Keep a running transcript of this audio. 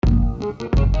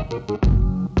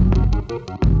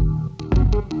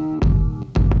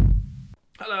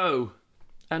Hello,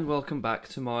 and welcome back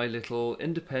to my little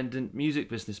independent music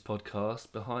business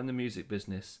podcast, Behind the Music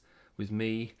Business, with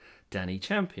me, Danny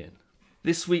Champion.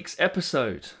 This week's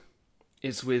episode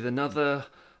is with another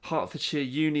Hertfordshire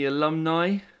Uni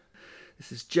alumni.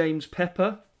 This is James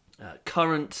Pepper,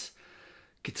 current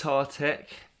guitar tech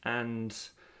and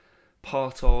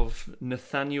part of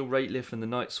Nathaniel Rateliff and the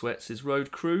Night Sweats'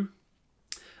 road crew.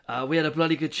 We had a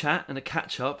bloody good chat and a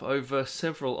catch-up over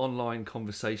several online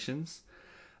conversations.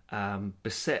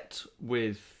 Beset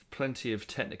with plenty of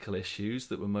technical issues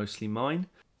that were mostly mine.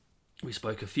 We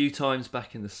spoke a few times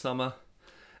back in the summer,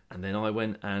 and then I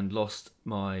went and lost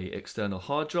my external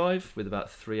hard drive with about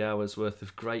 3 hours worth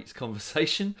of great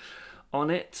conversation on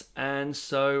it. And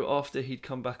so after he'd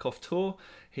come back off tour,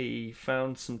 he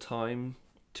found some time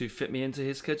to fit me into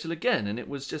his schedule again, and it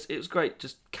was great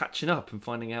just catching up and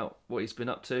finding out what he's been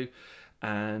up to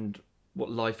and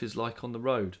what life is like on the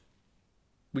road.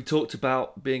 We talked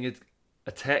about being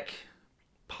a tech,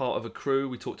 part of a crew.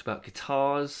 We talked about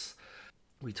guitars.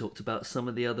 We talked about some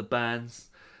of the other bands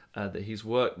that he's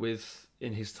worked with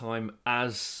in his time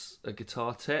as a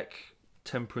guitar tech,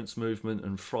 Temperance Movement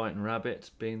and Frightened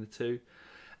Rabbit being the two,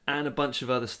 and a bunch of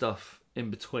other stuff in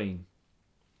between.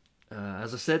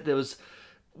 As I said, there was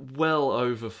well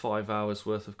over 5 hours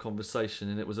worth of conversation,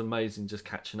 and it was amazing just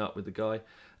catching up with the guy.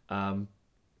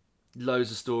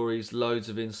 Loads of stories, loads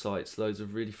of insights, loads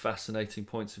of really fascinating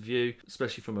points of view,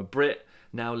 especially from a Brit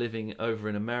now living over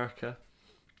in America.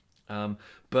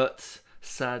 But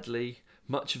sadly,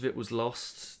 much of it was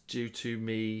lost due to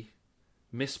me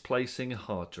misplacing a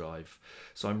hard drive.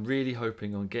 So I'm really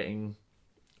hoping on getting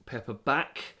Pepper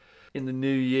back in the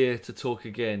new year to talk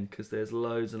again, because there's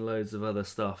loads and loads of other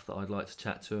stuff that I'd like to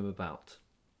chat to him about.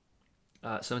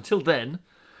 So until then,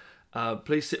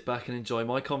 please sit back and enjoy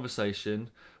my conversation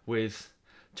with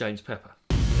James Pepper.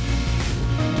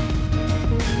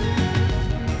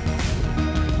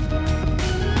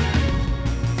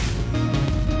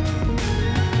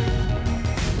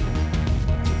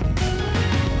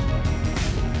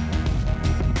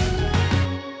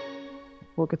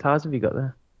 What guitars have you got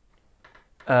there?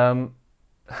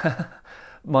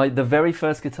 The very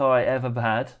first guitar I ever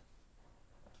had.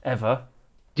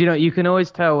 Do you know, you can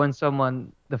always tell when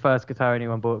the first guitar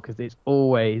anyone bought, because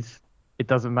it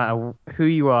doesn't matter who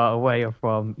you are or where you're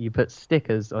from, you put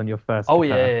stickers on your first guitar. Oh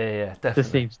yeah,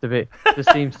 definitely. This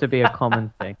seems to be a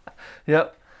common thing.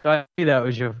 Yep. So I knew that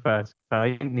was your first guitar.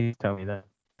 You didn't need to tell me that.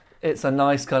 It's a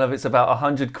nice it's about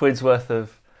 100 quid's worth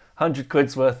of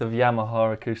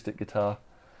Yamaha acoustic guitar.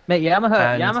 Mate,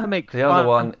 Yamaha makes the other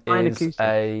one is acoustics.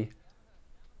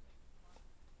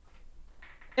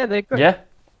 Yeah, they're great. Yeah.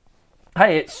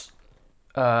 Hey, it's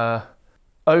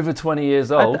over 20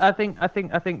 years old. I think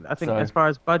so, as far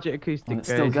as budget acoustic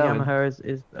goes,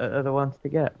 Yamaha are the ones to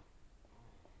get.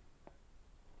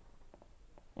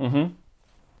 Mm-hmm.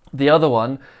 The other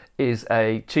one is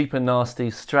a cheap and nasty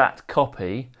Strat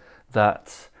copy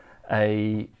that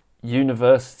a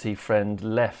university friend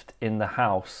left in the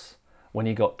house when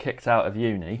he got kicked out of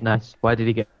uni. Nice. Why did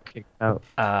he get kicked out?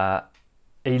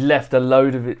 He left a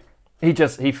load of it. He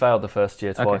failed the first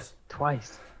year twice. Okay.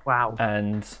 Twice. Wow.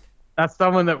 And that's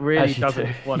someone that really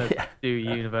doesn't want to do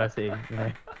university. You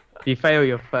know? If you fail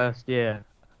your first year.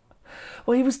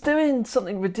 Well, he was doing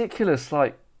something ridiculous,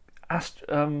 like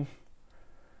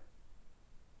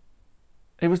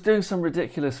he was doing some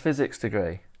ridiculous physics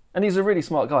degree, and he's a really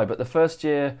smart guy. But the first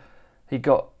year, he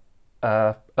got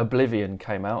Oblivion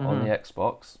came out on the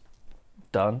Xbox.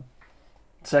 Done.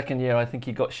 Second year, I think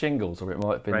he got Shingles, or it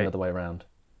might have been the other way around.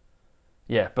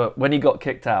 Yeah, but when he got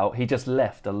kicked out, he just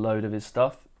left a load of his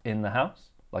stuff in the house,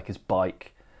 like his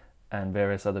bike and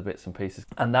various other bits and pieces.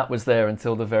 And that was there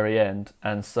until the very end.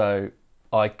 And so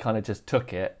I kind of just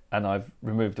took it and I've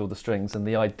removed all the strings. And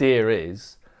the idea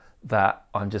is that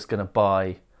I'm just going to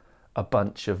buy a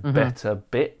bunch of better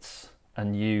bits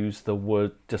and use the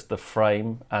wood, just the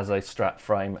frame as a Strat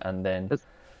frame, and then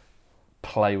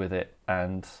play with it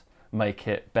and make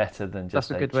it better than just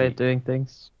that's a good way of doing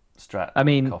things. Strat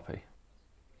copy.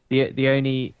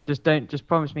 Just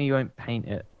promise me you won't paint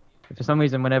it. For some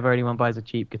reason, whenever anyone buys a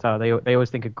cheap guitar, they always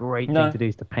think a great thing to do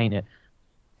is to paint it.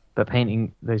 But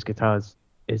painting those guitars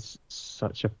is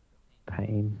such a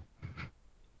pain.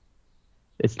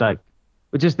 It's like,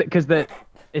 just because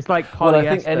it's like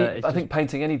polyester. I think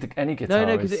painting any guitar.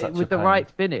 No, because with the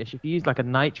right finish, if you use like a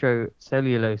nitro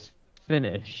cellulose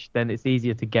finish, then it's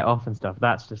easier to get off and stuff.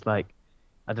 That's just like,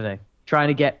 I don't know. Trying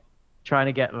to get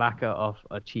lacquer off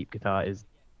a cheap guitar is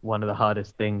one of the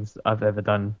hardest things I've ever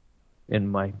done in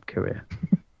my career.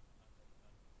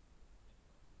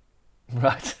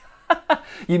 Right.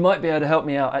 You might be able to help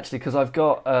me out actually, because I've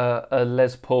got a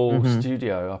Les Paul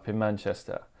studio up in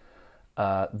Manchester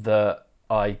that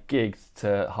I gigged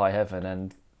to high heaven,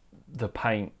 and the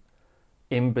paint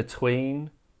in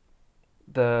between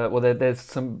there's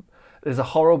a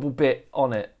horrible bit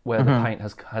on it where the paint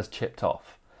has chipped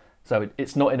off, so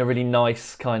it's not in a really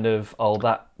nice kind of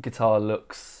that guitar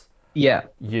looks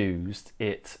used.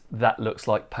 That looks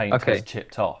like paint has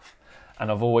chipped off. And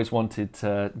I've always wanted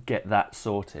to get that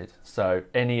sorted. So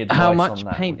any advice on that? How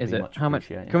much paint is it? How much?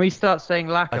 Can we start saying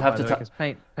lacquer? I'd have to because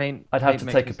paint. I'd have to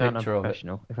take a picture of it.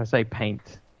 If I say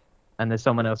paint, and there's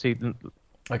someone else who.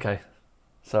 Okay,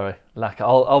 sorry, lacquer.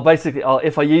 I'll basically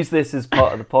if I use this as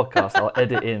part of the podcast, I'll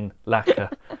edit in lacquer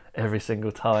every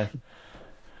single time.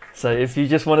 So if you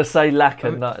just want to say lacquer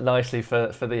nicely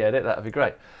for the edit, that'd be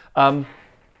great.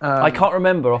 I can't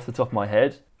remember off the top of my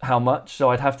head how much,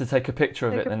 so I'd have to take a picture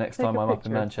of it the next time I'm up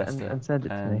in Manchester and send it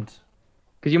to me.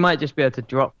 Because you might just be able to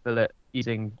drop fill it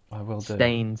using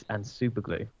stains and super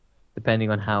glue, depending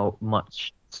on how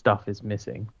much stuff is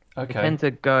missing. Okay.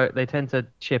 They tend to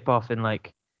chip off in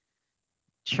like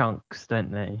chunks,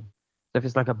 don't they? So if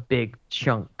it's like a big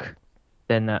chunk,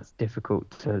 then that's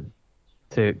difficult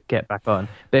to get back on.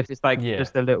 But if it's like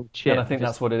just a little chip, and I think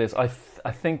that's what it is. I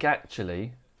think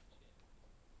actually.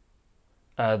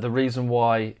 The reason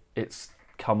why it's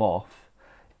come off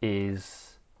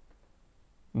is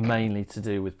mainly to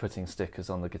do with putting stickers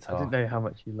on the guitar. I didn't know how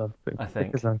much you love putting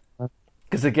stickers on.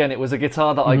 Because again, it was a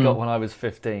guitar that I got when I was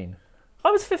 15. I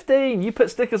was 15. You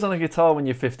put stickers on a guitar when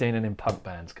you're 15 and in punk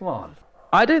bands. Come on.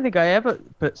 I don't think I ever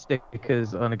put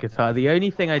stickers on a guitar. The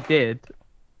only thing I did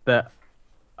that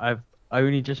I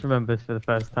only just remembered for the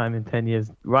first time in 10 years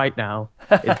right now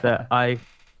is that I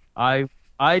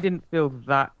didn't feel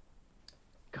that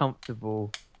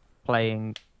comfortable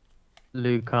playing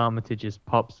Luke Armitage's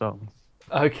pop songs.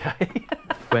 Okay.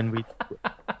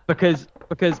 because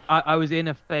I was in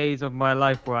a phase of my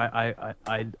life where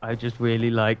I just really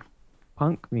like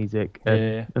punk music,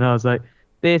 and I was like,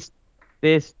 this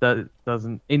doesn't,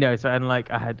 so, and like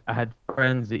I had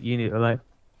friends at uni who were like,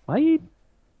 why are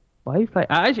you playing?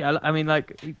 I mean,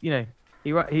 like,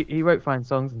 he wrote fine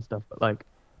songs and stuff, but like,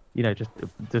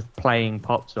 just playing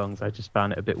pop songs, I just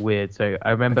found it a bit weird. So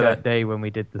I remember that day when we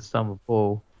did the Summer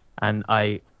Ball, and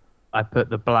I put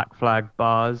the Black Flag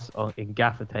bars in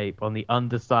gaffer tape on the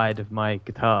underside of my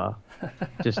guitar,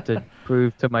 just to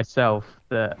prove to myself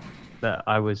that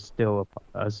I was still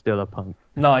a punk.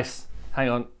 Nice. Hang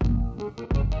on.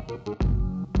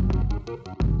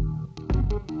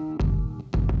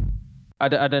 I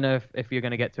don't know if you're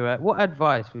going to get to it. What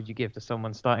advice would you give to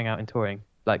someone starting out in touring?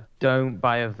 Like, don't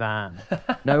buy a van.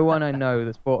 No one I know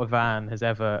that's bought a van has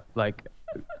ever like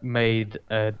made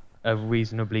a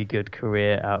reasonably good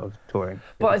career out of touring.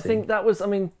 But I think that was,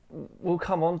 we'll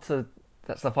come on to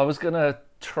that stuff. I was going to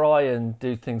try and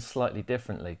do things slightly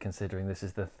differently, considering this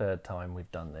is the third time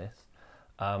we've done this.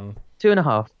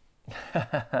 2.5.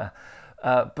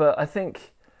 But I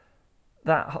think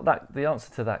that the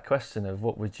answer to that question of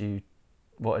what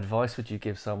advice would you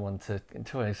give someone to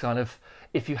touring is kind of,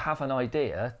 if you have an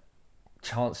idea,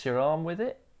 chance your arm with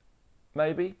it,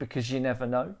 maybe, because you never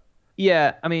know.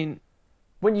 Yeah, I mean,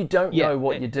 when you don't know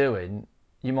what you're doing,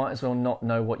 you might as well not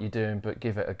know what you're doing, but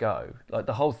give it a go. Like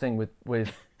the whole thing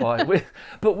with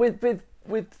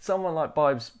someone like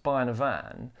Bibes buying a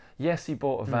van. Yes, he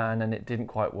bought a van and it didn't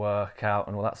quite work out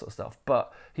and all that sort of stuff.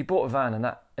 But he bought a van and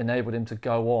that enabled him to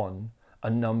go on a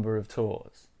number of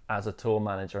tours as a tour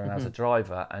manager and as a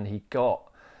driver, and he got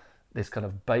this kind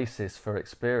of basis for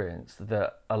experience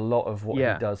that a lot of what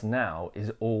he does now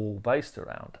is all based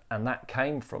around, and that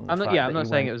came from the fact that I'm not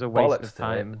saying it was a waste of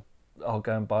time. I'll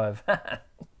go and buy a van.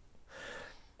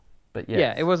 But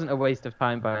it wasn't a waste of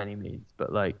time by any means,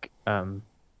 but like, I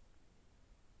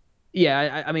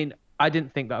mean, I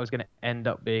didn't think that I was going to end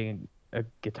up being a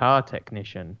guitar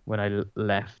technician when I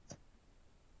left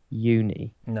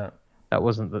uni. No. That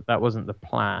wasn't the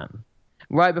plan.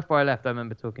 Right before I left, I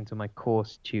remember talking to my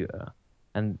course tutor,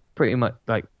 and pretty much,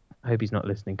 like, I hope he's not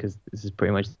listening because this is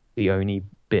pretty much the only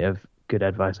bit of good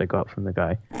advice I got from the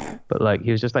guy. But like,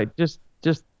 he was just like, just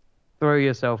throw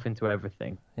yourself into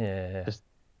everything. Yeah. Just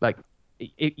like,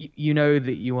 you know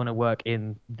that you want to work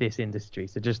in this industry,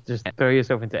 so just throw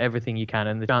yourself into everything you can,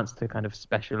 and the chance to kind of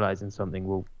specialize in something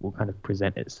will kind of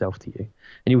present itself to you,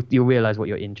 and you'll realize what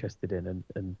you're interested in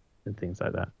and things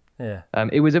like that. Yeah.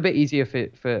 It was a bit easier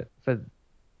for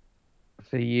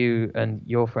you and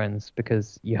your friends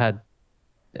because you had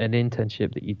an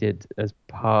internship that you did as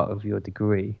part of your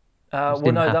degree. Well,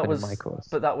 no, that was my course.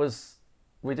 But that was,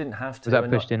 we didn't have to. Was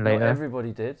that pushed in later? Not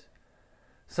everybody did.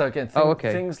 So again,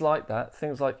 Okay. things like that,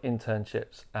 things like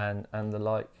internships and the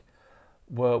like,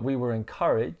 we were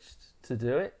encouraged to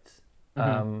do it,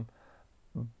 Hmm.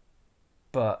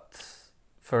 but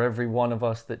for every one of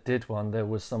us that did one, there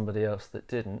was somebody else that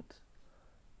didn't,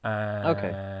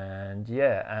 Okay. and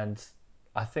yeah, and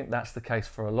I think that's the case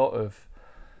for a lot of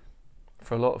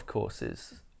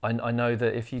courses. I know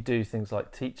that if you do things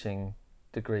like teaching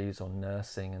degrees on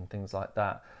nursing and things like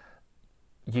that,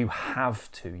 you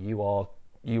have to.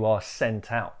 You are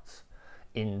sent out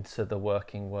into the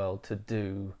working world to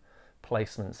do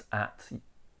placements at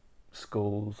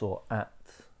schools or at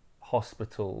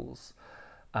hospitals.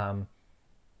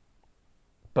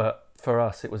 But for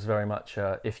us, it was very much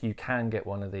if you can get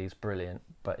one of these, brilliant.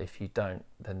 But if you don't,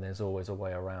 then there's always a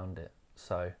way around it.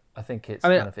 So I think it's I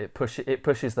mean, kind of it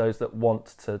pushes those that want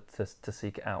to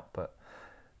seek it out, but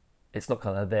it's not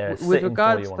kind of there with sitting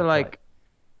for regards you on to a plate. like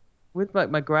with like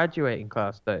my graduating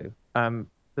class though,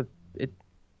 the it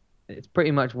it's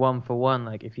pretty much one for one.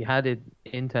 Like if you had an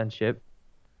internship,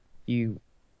 you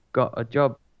got a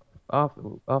job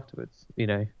afterwards. You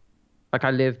know, like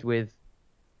I lived with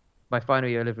my final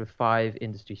year. I lived with five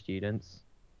industry students.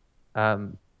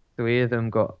 Um, three of them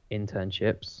got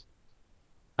internships.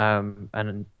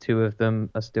 And two of them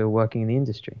are still working in the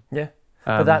industry. Yeah,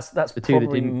 but Um, that's the two that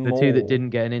probably didn't, the two that more. didn't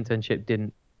get an internship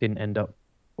didn't end up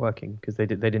working because they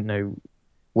didn't know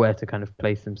where to kind of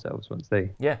place themselves once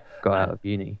they Yeah, got out and of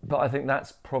uni. but I think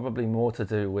that's probably more to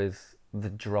do with the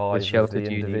With drive of the sheltered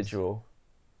unis. individual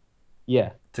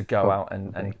Yeah, to go out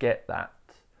probably. and get that.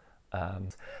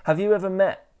 Have you ever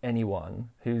met anyone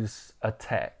who's a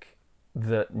tech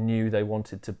that knew they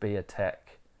wanted to be a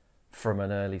tech from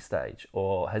an early stage,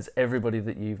 or has everybody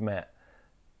that you've met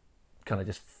kind of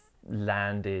just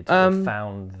landed or Um,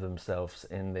 found themselves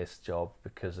in this job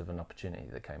because of an opportunity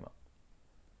that came up?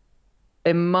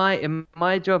 in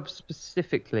my job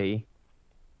specifically,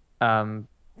 um,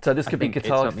 So this I could be think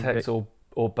it's guitar something techs that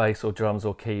or bass or drums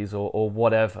or keys or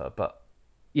whatever, but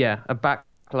yeah, a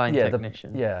backline yeah,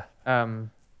 technician. yeah,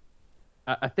 Um,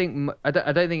 I think I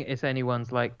don't think it's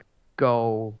anyone's like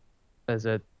goal as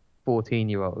a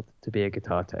 14-year-old to be a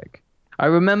guitar tech. I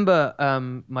remember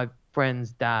my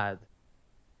friend's dad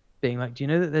being like, "Do you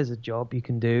know that there's a job you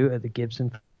can do at the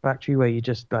Gibson factory where you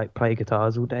just like play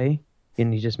guitars all day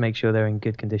and you just make sure they're in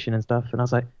good condition and stuff?" And I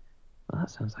was like, well, "That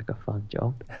sounds like a fun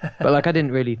job." But like I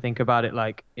didn't really think about it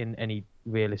like in any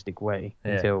realistic way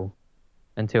yeah,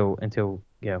 until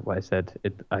yeah, what I said.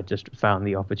 I just found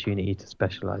the opportunity to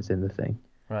specialize in the thing.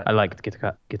 right. I liked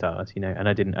guitars, you know, and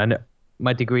I didn't. And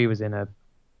my degree was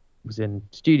in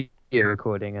studio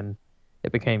recording, and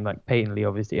it became like patently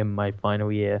obvious in my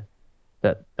final year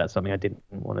that that's something I didn't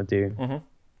want to do Hmm.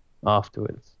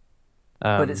 afterwards.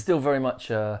 But it's Um, still very much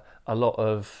a lot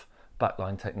of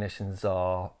backline technicians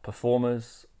are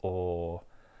performers or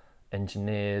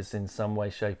engineers in some way,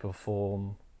 shape, or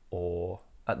form, or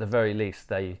at the very least,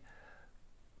 they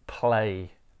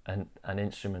play an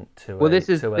instrument well, to a this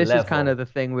is kind level. of the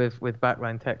thing with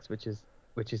backline text, which is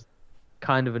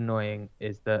kind of annoying,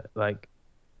 is that like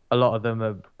a lot of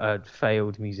them are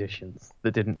failed musicians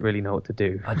that didn't really know what to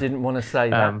do. I didn't want to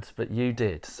say Um, that, but you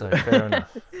did, so fair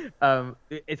enough.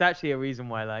 it's actually a reason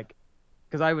why, like,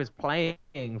 because I was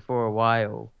playing for a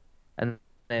while, and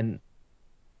then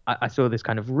I saw this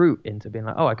kind of route into being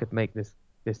like, oh, I could make this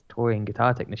touring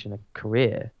guitar technician a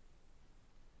career.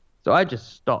 So I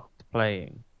just stopped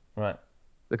playing Right.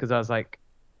 because I was like,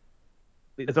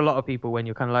 there's a lot of people when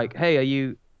you're kind of like, hey, are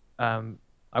you? Um,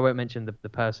 I won't mention the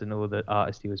person or the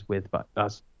artist he was with, but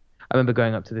us. I remember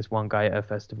going up to this one guy at a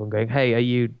festival and going, hey, are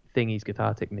you Thingy's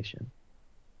guitar technician?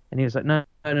 And he was like, no,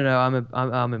 no, no, no,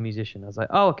 I'm a musician. I was like,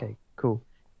 oh, okay, cool.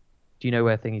 Do you know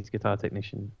where Thingy's guitar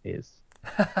technician is?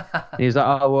 And he was like,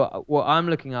 oh, well, I'm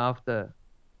looking after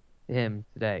him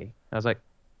today. I was like,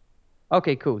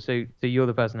 okay, cool. So you're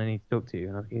the person I need to talk to.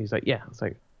 And he was like, yeah. I was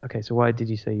like, okay, so why did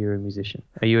you say you're a musician?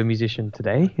 Are you a musician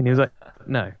today? And he was like,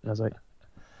 no. And I was like,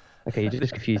 okay, you're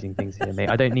just confusing things here, mate.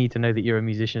 I don't need to know that you're a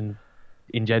musician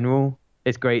in general.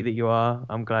 It's great that you are.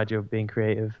 I'm glad you're being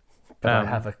creative. But I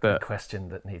have a But question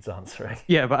that needs answering.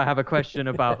 yeah, but I have a question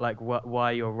about like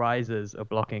why your risers are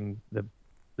blocking the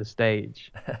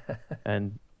stage,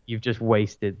 and you've just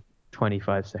wasted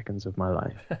 25 seconds of my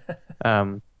life.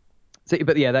 Um, so,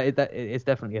 but yeah, that it's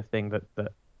definitely a thing that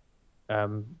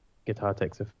um, guitar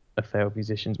techs are failed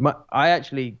musicians. I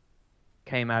actually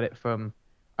came at it from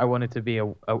I wanted to be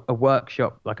a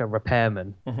workshop like a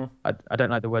repairman. Hmm. I don't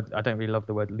like the word. I don't really love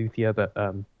the word luthier, but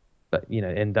you know,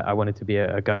 in that I wanted to be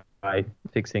a guy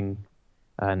fixing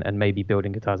and maybe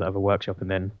building guitars out of a workshop, and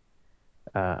then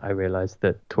I realized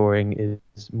that touring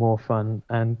is more fun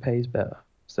and pays better.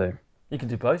 So You can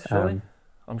do both, surely. Um,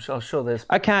 I'm sure there's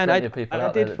I can. plenty of people I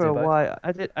out there did that for do a both. while.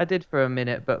 I did for a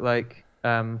minute, but like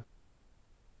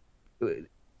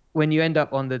when you end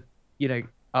up on the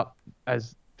up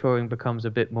as touring becomes a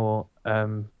bit more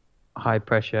high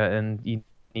pressure and you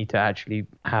need to actually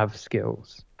have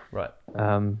skills, Right.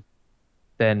 um,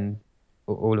 then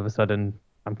all of a sudden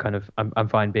I'm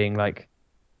fine being like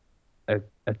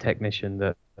a technician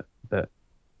that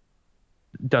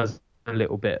does a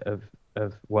little bit of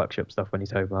workshop stuff when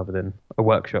he's home, rather than a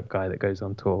workshop guy that goes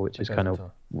on tour, which That is goes kind on of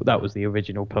tour. that was the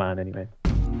original plan anyway.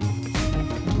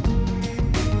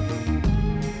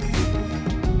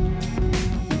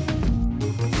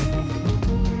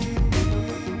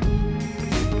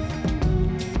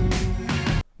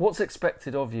 What's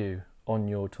expected of you on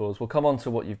your tours? We'll come on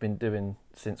to what you've been doing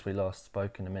since we last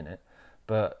spoke in a minute,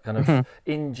 but kind of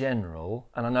in general,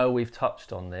 and I know we've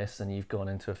touched on this and you've gone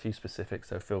into a few specifics,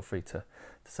 so feel free to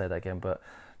say that again, but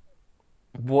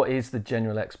what is the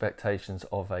general expectations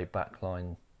of a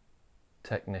backline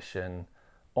technician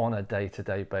on a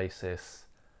day-to-day basis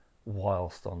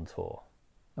whilst on tour?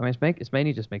 I mean, it's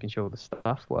mainly just making sure the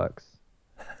stuff works.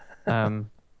 I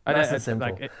Nice don't and simple.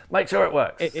 like Make sure it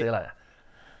works. it, See you later.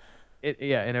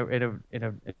 yeah, in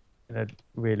a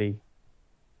really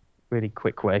really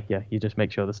quick way. Yeah, you just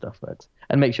make sure the stuff works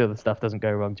and make sure the stuff doesn't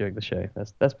go wrong during the show.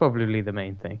 That's probably the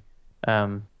main thing.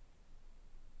 Um,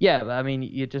 yeah, but I mean,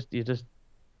 you just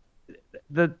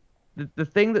the the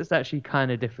thing that's actually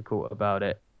kind of difficult about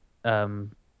it,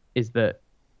 is that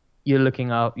you're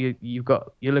looking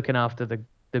after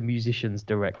the musicians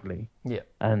directly, Yeah.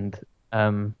 and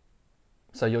um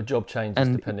So your job changes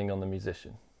and depending on the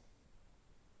musician.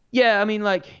 yeah, I mean,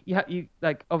 like you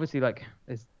like obviously like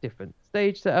there's different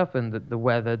stage setup, and the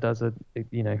weather does a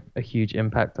huge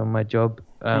impact on my job.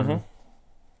 Mm-hmm.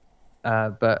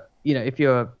 But if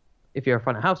you're a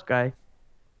front of house guy,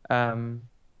 um,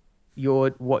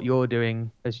 what you're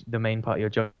doing as the main part of your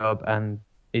job, and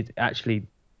it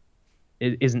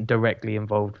isn't directly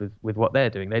involved with what they're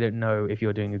doing. They don't know if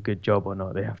you're doing a good job or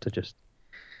not. They have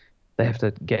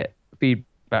to get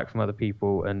feedback from other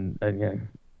people, and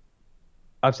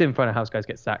I've seen front of house guys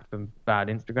get sacked from bad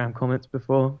Instagram comments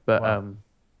before, but Wow.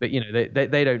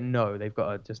 they don't know. They've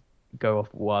got to just go off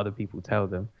what other people tell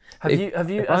them. Have you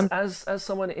If I'm as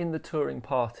someone in the touring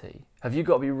party, have you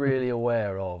got to be really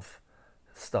aware of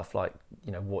stuff like,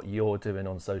 what you're doing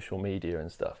on social media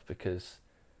and stuff, because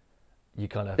you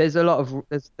kind of there's a lot of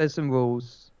there's some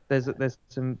rules. There's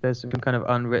some kind of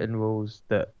unwritten rules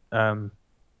that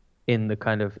in the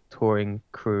kind of touring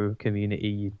crew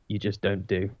community you just don't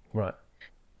do. right,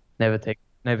 Never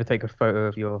take a photo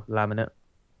of your laminate,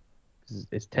 because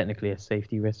it's technically a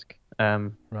safety risk.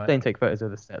 right. Don't take photos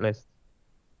of the set list.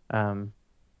 Um,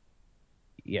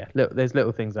 yeah, look, there's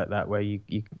little things like that where you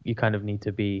kind of need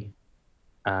to be,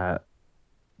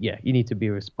 you need to be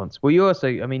responsible. You also,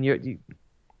 I mean,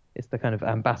 it's the kind of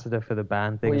ambassador for the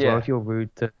band thing Well, as well. yeah, If you're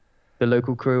rude to the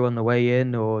local crew on the way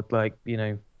in, or like,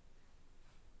 and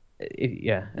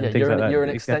yeah. things like that, You're an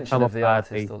it's gonna extension come of off the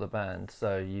badly. artist or the band,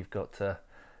 so you've got to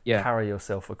Yeah, carry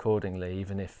yourself accordingly,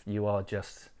 even if you are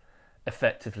just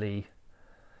effectively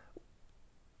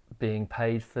being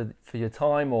paid for your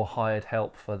time or hired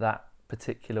help for that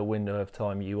particular window of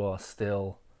time. You are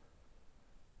still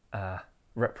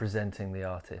representing the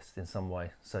artist in some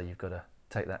way, so you've got to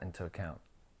take that into account.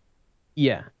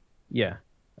 yeah, yeah.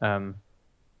 Um,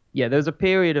 yeah, there was a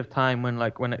period of time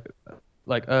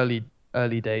like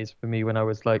early days for me when I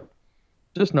was like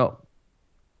just not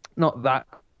that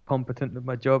competent with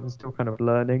my job and still kind of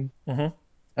learning.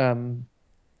 Mm-hmm. Um,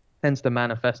 Tends to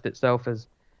manifest itself as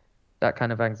that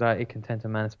kind of anxiety can tend to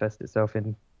manifest itself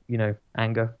in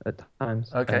anger at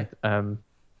times, Okay. and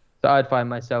so I'd find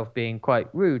myself being quite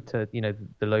rude to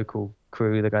the local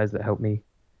crew, the guys that help me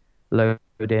load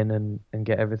in and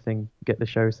get the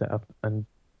show set up, and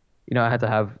I had to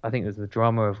have, I think it was the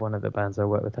drummer of one of the bands I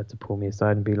worked with had to pull me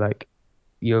aside and be like,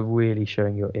 "You're really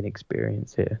showing your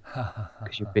inexperience here,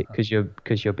 because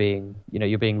you're being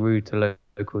you're being rude to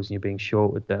locals and you're being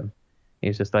short with them." And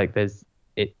it's just like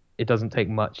it doesn't take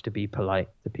much to be polite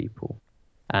to people,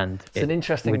 and It's an it would.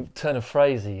 interesting turn of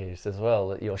phrase you used as well,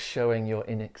 that you're showing your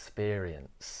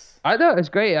inexperience. I know it's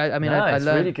great. I mean, No, I it's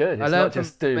really learned good. I It's not learned from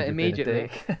just dude, it you've been a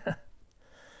immediately. dick.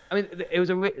 I mean, it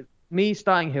was me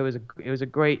starting here was a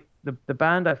great the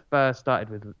band I first started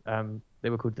with. They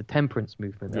were called the Temperance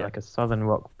Movement. They're Yeah. like a southern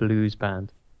rock blues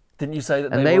band, Didn't you say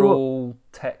that and they were all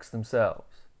techs themselves?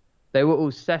 they were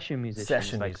all session musicians.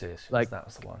 Session like musicians, like that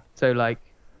was the one. so like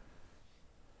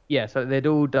yeah, so they'd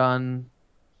all done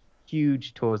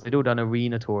huge tours. They'd all done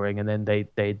arena touring, and then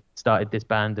they started this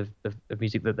band of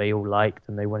music that they all liked,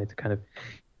 and they wanted to kind of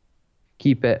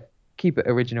keep it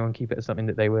original and keep it as something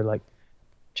that they were like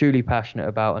truly passionate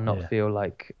about, and not Yeah. feel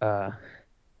like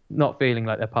not feeling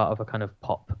like they're part of a kind of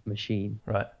pop machine.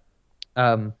 Right.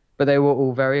 But they were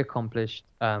all very accomplished,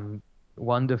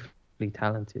 wonderfully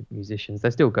talented musicians.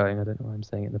 They're still going. I don't know why I'm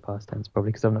saying it in the past tense,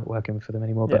 probably because I'm not working for them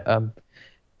anymore. Yeah.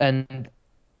 But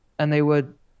and they were,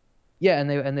 yeah, and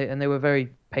they were very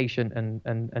patient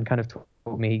and kind of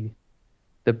taught me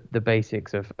the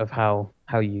basics of how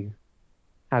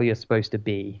you're supposed to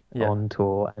be Yeah. on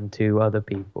tour and to other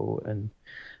people, and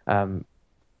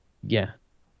yeah,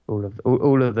 all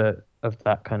of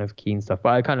that kind of keen stuff.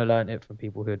 But I kind of learned it from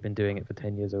people who had been doing it for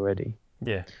 10 years already,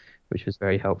 Yeah. which was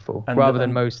very helpful. And Rather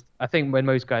than most, I think when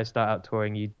most guys start out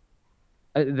touring,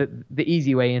 the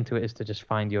easy way into it is to just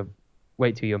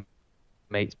wait till your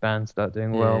mate's band start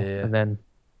doing well, Yeah. and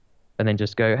then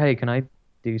just go, hey, can I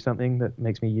do something that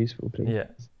makes me useful, please? Yeah.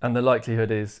 And the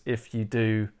likelihood is, if you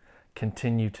do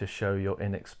continue to show your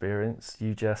inexperience,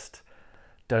 you just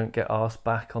don't get asked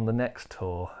back on the next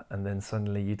tour, and then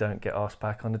suddenly you don't get asked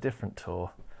back on a different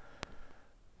tour.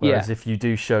 Whereas if you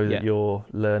do show that you're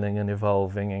learning and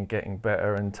evolving and getting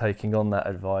better and taking on that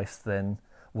advice, then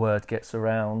word gets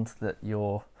around that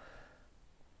you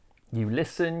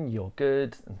listen, you're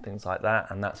good, and things like that.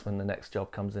 And that's when the next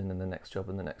job comes in, and the next job,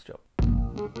 and the next job.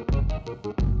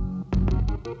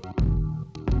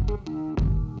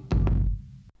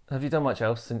 Have you done much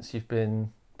else since you've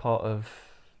been part of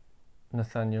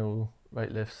Nathaniel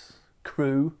Rateliff's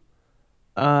crew?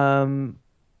 And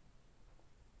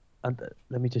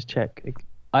let me just check.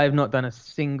 I have not done a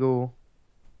single.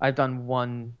 I've done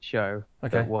one show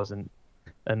that wasn't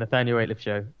a Nathaniel Rateliff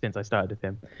show since I started with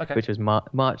him, which was March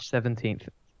 17th,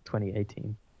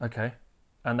 2018. Okay.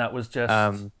 And that was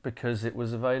just because it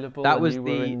was available. That and was you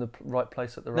were in the right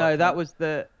place at the right No, time? that was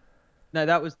the.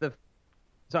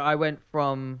 So I went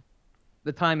from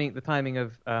the timing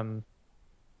of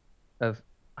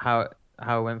how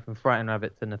I went from Frightened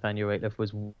Rabbit to Nathaniel Rateliff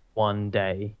was one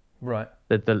day. Right.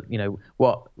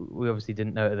 What we obviously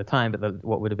didn't know at the time, but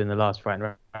what would have been the last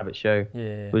Frightened Rabbit show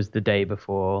was the day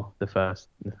before the first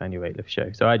Nathaniel Rateliff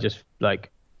show. So I just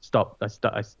stopped.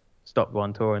 I stopped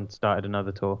one tour and started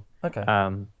another tour. Okay.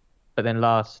 But then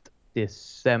last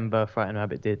December, Frightened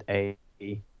Rabbit did a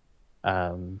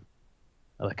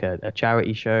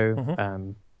charity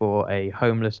show for a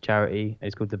homeless charity.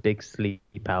 It's called the Big Sleep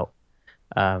Out,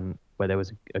 where there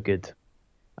was a good.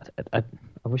 I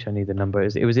wish I knew the number.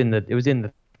 It was in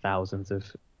the thousands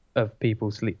of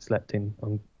people slept in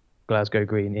on Glasgow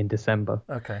Green in December.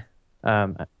 Okay.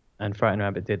 And Frightened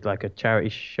Rabbit did like a charity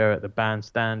show at the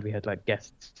bandstand. We had like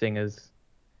guest singers.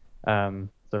 So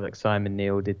like Simon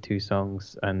Neil did 2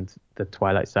 songs, and the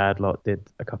Twilight Sad lot did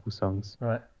a couple songs.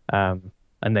 Right. And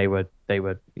they were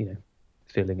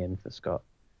filling in for Scott,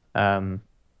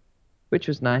 which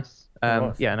was nice.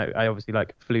 Yeah, and I obviously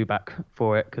flew back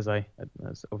for it because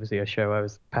that's obviously a show I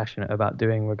was passionate about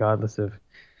doing, regardless of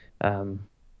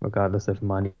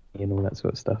money and all that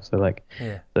sort of stuff. So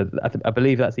so I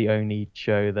believe that's the only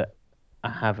show that I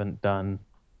haven't done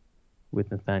with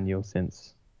Nathaniel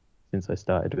since I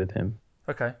started with him.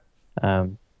 Okay. But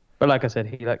like I said,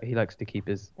 he likes to keep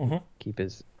his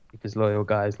loyal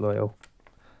guys loyal,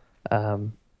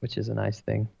 which is a nice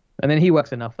thing. And then he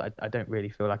works enough that I don't really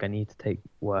feel like I need to take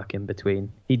work in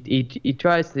between. He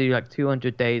tries to do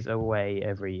 200 days away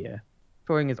every year.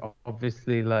 Touring is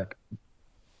obviously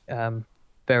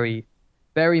very,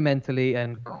 very mentally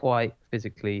and quite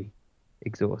physically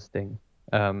exhausting.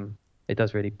 It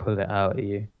does really pull it out of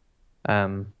you.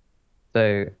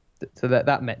 So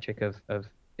that metric of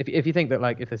if you think that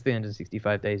if there's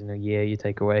 365 days in a year, you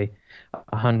take away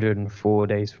 104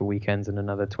 days for weekends and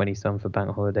another 20 some for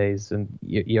bank holidays, and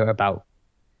you're about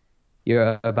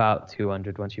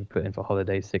 200 once you put in for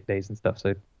holidays, sick days and stuff.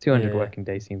 So 200 working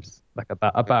days seems like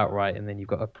about right, and then you've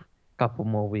got a couple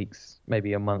more weeks,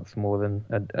 maybe a month more than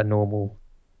a normal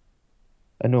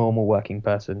working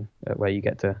person, where you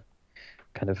get to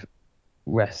kind of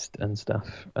rest and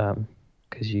stuff,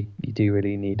 because you do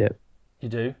really need it. You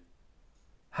do.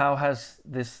 How has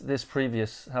this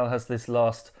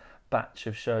last batch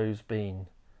of shows been?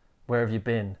 Where have you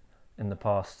been in the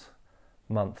past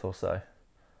month or so?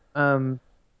 The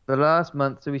last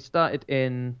month, so we started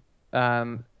in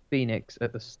Phoenix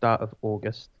at the start of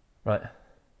August. Right.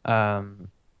 And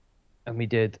we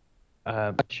did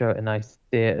a show at a nice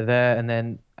theatre there, and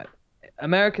then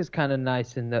America's kind of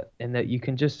nice in that you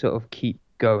can just sort of keep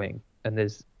going, and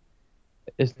it's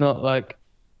not like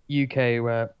UK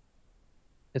where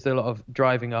it's a lot of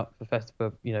driving up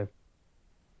for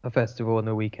a festival on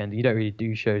the weekend. You don't really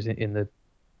do shows in the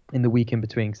in the week in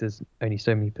between, because there's only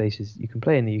so many places you can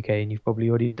play in the UK, and you've probably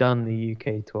already done the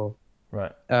UK tour.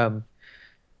 Right.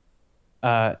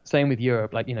 Same with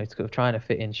Europe, like, sort of trying to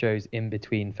fit in shows in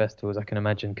between festivals, I can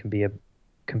imagine can be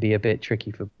a bit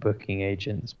tricky for booking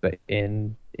agents. But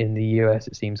in the US,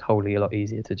 it seems wholly a lot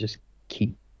easier to just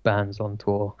keep bands on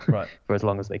tour Right. for as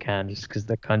long as they can, just because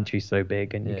the country's so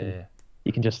big, and Yeah.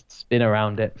 you can just spin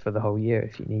around it for the whole year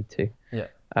if you need to. Yeah.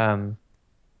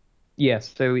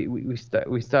 Yes, so we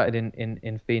started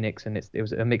in Phoenix, and it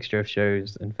was a mixture of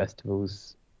shows and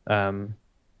festivals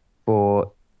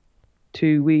for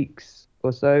 2 weeks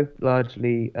or so,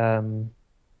 largely. For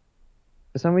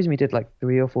some reason, we did like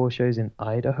 3 or 4 shows in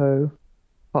Idaho,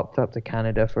 popped up to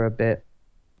Canada for a bit.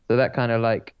 So that kind of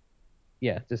like,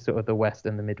 yeah, just sort of the West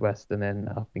and the Midwest, and then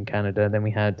up in Canada. Then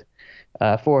we had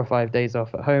 4 or 5 days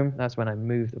off at home. That's when I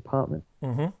moved apartment.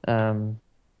 And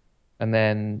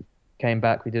then came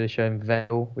back. We did a show in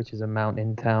Vail, which is a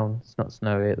mountain town. It's not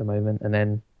snowy at the moment. And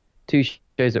then 2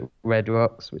 shows at Red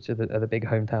Rocks, which are the big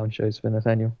hometown shows for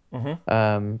Nathaniel.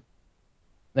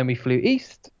 Then we flew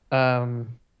east.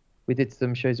 We did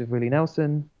some shows with Willie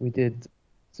Nelson. We did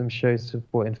some shows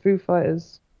supporting Foo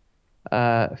Fighters.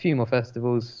 A few more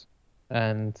festivals,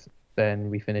 and then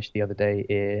we finished the other day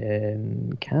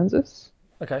in Kansas.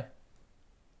 Okay.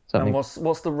 Something. And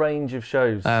what's the range of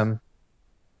shows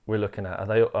we're looking at? Are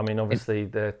they? I mean, obviously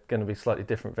they're going to be slightly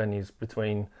different venues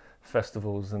between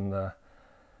festivals and the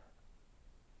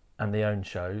own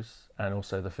shows, and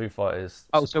also the Foo Fighters.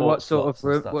 Oh, so what sort of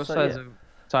room? Stuff. What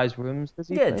size rooms does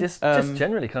he play? play? just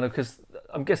generally kind of, because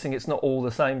I'm guessing it's not all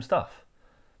the same stuff.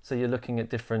 So you're looking at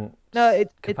different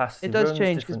capacity it does rooms,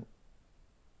 change. Different...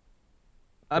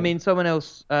 I mean, someone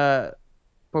else,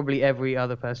 probably every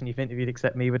other person you've interviewed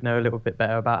except me, would know a little bit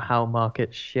better about how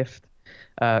markets shift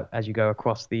as you go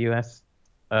across the US.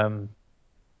 So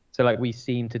like we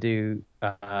seem to do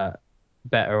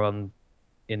better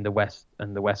in the West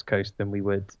and the West Coast than we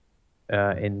would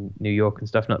in New York and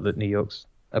stuff. Not that New York's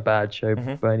a bad show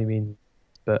by any means,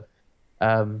 but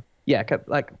yeah,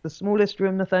 like the smallest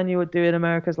room Nathaniel would do in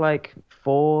America is like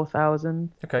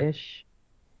 4,000-ish.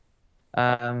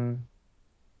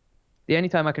 The only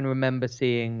time I can remember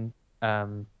seeing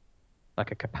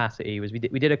like a capacity was we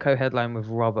did a co-headline with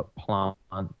Robert Plant.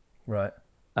 Right.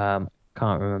 Can't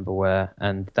remember where,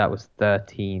 and that was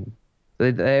 13.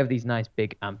 So they have these nice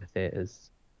big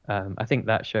amphitheaters. I think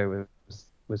that show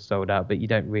was sold out, but you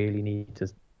don't really need to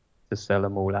sell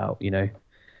them all out,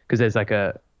 because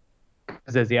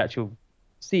there's the actual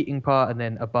seating part, and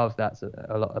then above that's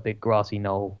a big grassy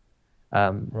knoll.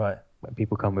 Right. Where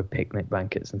people come with picnic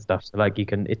blankets and stuff. So like you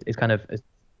can, it's kind of,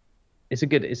 it's a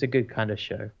good kind of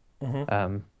show.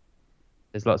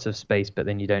 There's lots of space, but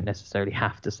then you don't necessarily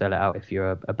have to sell it out if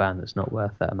you're a band that's not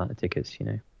worth that amount of tickets,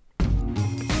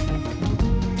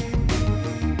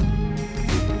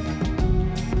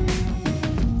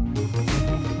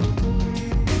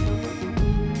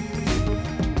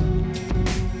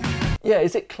 Yeah,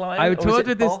 is it client or is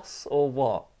it boss or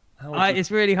what? It's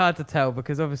really hard to tell,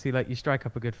 because obviously, like, you strike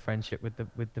up a good friendship with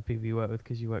the people you work with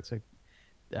because you work so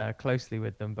closely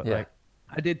with them. But like,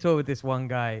 I did tour with this one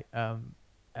guy.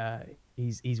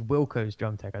 He's Wilco's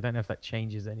drum tech. I don't know if that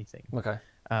changes anything. Okay.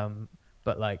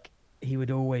 But like,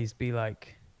 he'd always be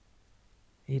like,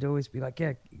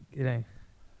 yeah,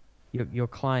 your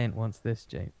client wants this,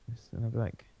 James, and I'd be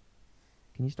like,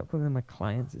 can you stop calling them my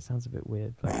clients? It sounds a bit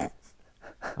weird. Like,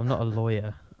 I'm not a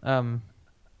lawyer.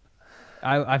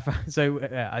 I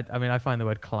find the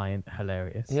word client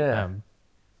hilarious. Yeah.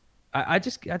 I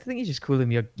think you just call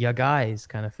them your guys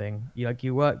kind of thing.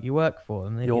 You work for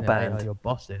them. Your band. They are your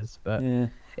bosses. But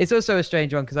it's also a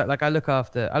strange one, because I look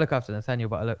after Nathaniel,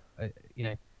 but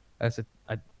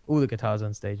all the guitars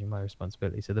on stage are my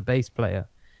responsibility. So the bass player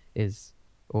is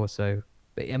also,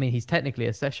 I mean, he's technically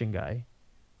a session guy,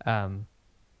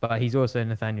 but he's also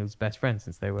Nathaniel's best friend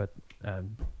since they were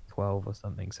 12 or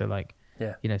something. So like,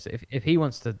 so if he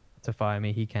wants to fire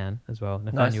me, he can as well.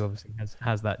 Nathaniel obviously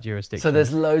has that jurisdiction. So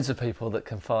there's loads of people that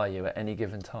can fire you at any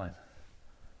given time.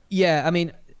 Yeah, I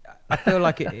mean, I feel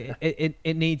like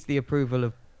it needs the approval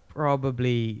of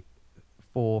probably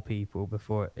 4 people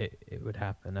before it would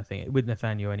happen. I think with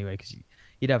Nathaniel anyway, because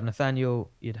you'd have Nathaniel,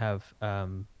 you'd have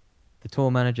the tour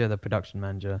manager, the production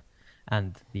manager,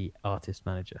 and the artist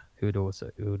manager, who would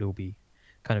all be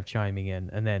kind of chiming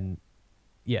in, and then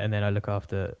I look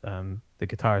after the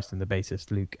guitarist and the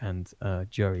bassist, Luke and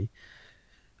Joey.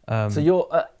 So you're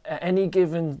at any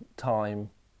given time,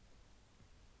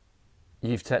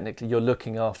 you're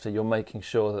looking after, you're making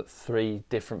sure that 3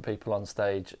 different people on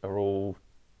stage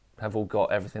have all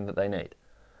got everything that they need.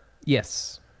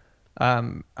 Yes. I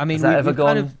mean, has that ever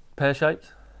gone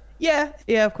pear-shaped?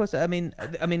 Yeah, of course. I mean,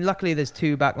 luckily there's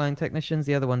two backline technicians.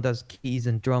 The other one does keys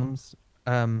and drums.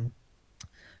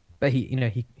 But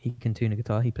he can tune a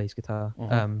guitar. He plays guitar.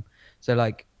 Hmm. So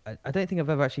like I don't think I've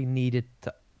ever actually needed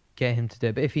to get him to do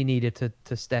it. But if he needed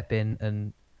to step in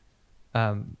and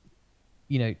um,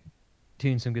 you know,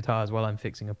 tune some guitars while I'm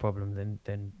fixing a problem,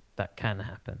 then that can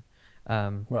happen.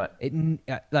 Right.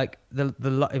 Like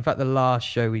in fact the last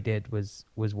show we did was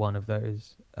one of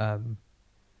those.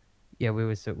 Yeah, we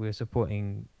were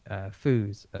supporting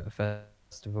Foos at a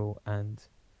festival, and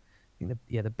I think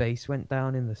the bass went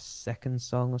down in the second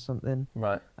song or something.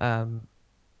 Right. And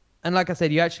like I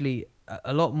said, you actually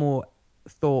a lot more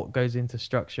thought goes into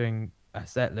structuring a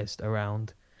set list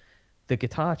around the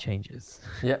guitar changes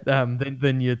Yeah.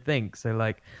 than you'd think. So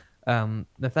like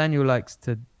Nathaniel likes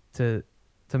to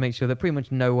make sure that pretty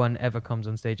much no one ever comes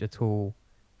on stage at all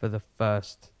for the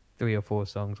first 3 or 4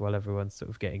 songs while everyone's sort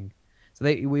of getting. So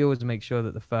we always make sure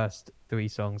that the first 3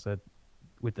 songs are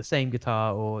with the same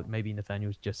guitar, or maybe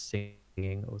Nathaniel's just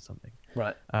singing or something.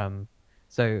 Right.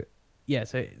 So yeah,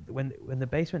 so when the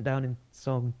bass went down in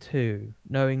song 2,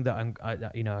 knowing that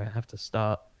I have to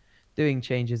start doing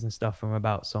changes and stuff from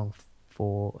about song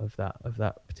 4 of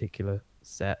that particular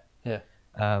set. Yeah.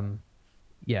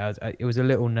 Yeah, it was a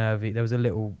little nervy. There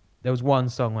was one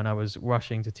song when I was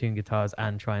rushing to tune guitars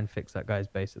and try and fix that guy's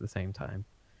bass at the same time,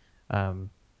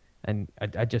 and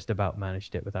I just about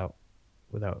managed it without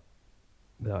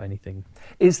anything.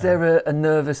 Is there a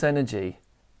nervous energy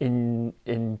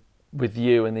in with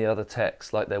you and the other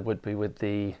techs, like there would be with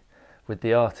the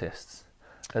artists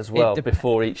as well?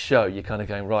 Before each show, you're kind of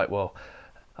going, right, well,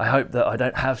 I hope that I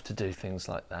don't have to do things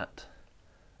like that.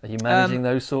 Are you managing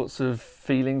those sorts of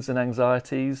feelings and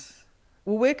anxieties?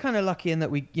 Well, we're kind of lucky in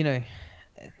that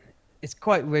it's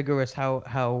quite rigorous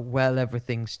how well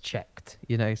everything's checked.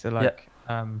 So like,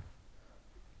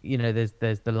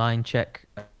 there's the line check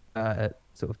at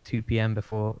sort of 2 p.m.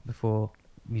 before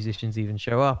musicians even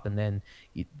show up, and then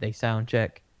they sound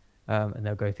check, and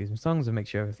they'll go through some songs and make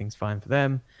sure everything's fine for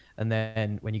them. And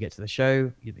then when you get to the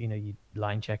show, you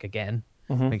line check again,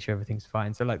 make sure everything's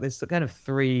fine. So like, there's kind of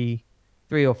three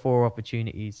or four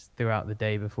opportunities throughout the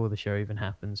day before the show even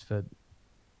happens for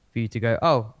you to go,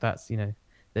 oh, that's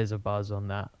there's a buzz on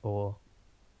that, or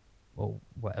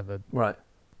whatever right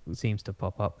seems to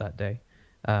pop up that day.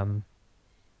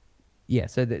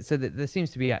 So there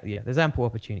seems to be there's ample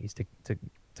opportunities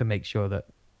to make sure that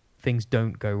things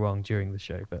don't go wrong during the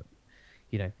show, but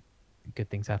good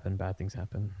things happen, bad things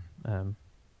happen, and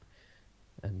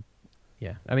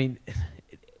I mean,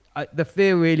 the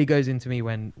fear really goes into me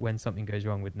when something goes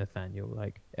wrong with Nathaniel.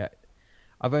 Like,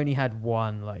 I've only had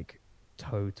one like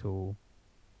total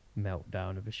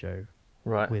meltdown of a show,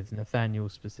 right, with Nathaniel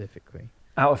specifically.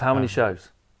 Out of how many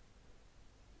shows?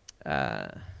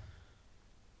 I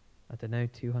don't know,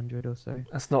 200 or so.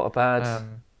 That's not a bad.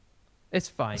 It's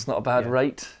fine. It's not a bad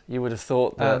rate. You would have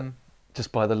thought that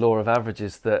just by the law of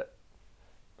averages that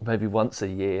maybe once a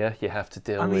year you have to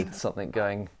deal with something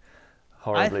going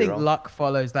horribly wrong. I think luck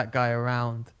follows that guy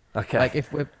around. Okay. Like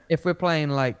if we're playing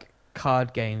like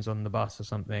card games on the bus or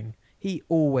something, he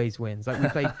always wins. Like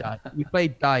we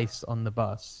played dice on the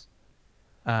bus.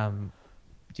 Do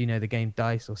you know the game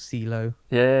Dice or CeeLo?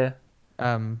 Yeah.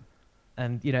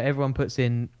 And everyone puts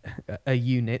in a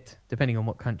unit depending on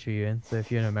what country you're in. So if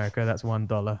you're in America, that's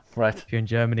 $1. Right. If you're in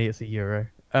Germany, it's €1.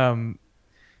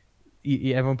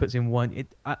 Everyone puts in one.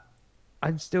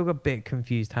 I'm still a bit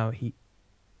confused how he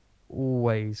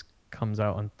always comes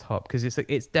out on top, because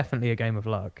it's definitely a game of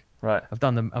luck. Right. I've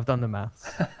done the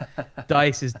maths.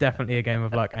 Dice is definitely a game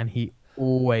of luck, and he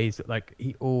always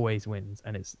wins,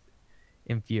 and it's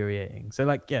infuriating. So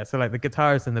the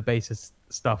guitarist and the bassist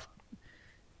stuff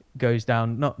goes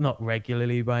down, not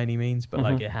regularly by any means, but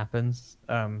like it happens.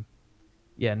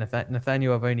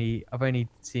 Nathaniel, I've only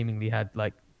seemingly had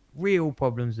like real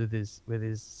problems with his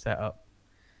setup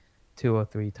 2 or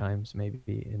 3 times, maybe,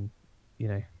 in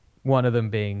one of them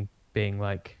being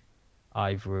like,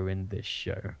 I've ruined this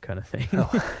show kind of thing.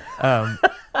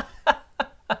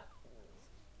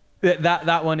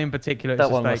 That one in particular.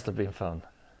 That one must have been fun.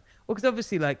 Well, because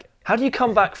obviously, like, how do you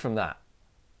come back from that?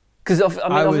 Because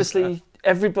obviously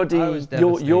everybody,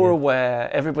 you're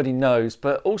aware, everybody knows,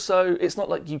 but also it's not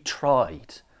like you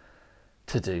tried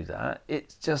to do that.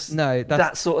 It's just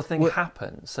that sort of thing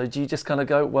happens. So do you just kind of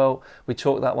go, well, we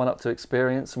chalk that one up to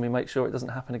experience and we make sure it doesn't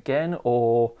happen again,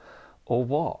 or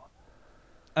what?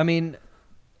 I mean,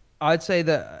 I'd say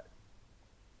that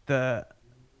the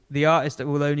artist that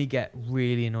will only get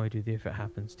really annoyed with you if it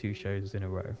happens 2 shows in a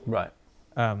row. Right.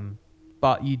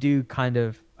 But you do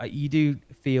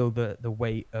feel the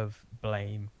weight of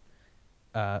blame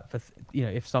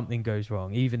if something goes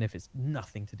wrong, even if it's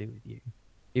nothing to do with you,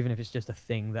 even if it's just a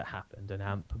thing that happened, an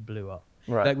amp blew up.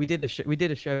 Right. Like we did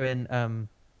a show in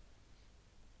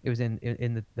it was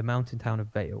in the mountain town of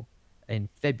Vale in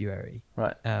February.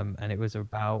 Right. And it was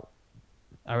about,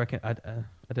 I reckon, I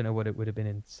don't know what it would have been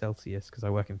in Celsius because I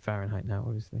work in Fahrenheit now,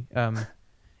 obviously. It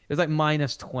was like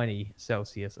minus 20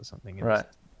 Celsius or something. It was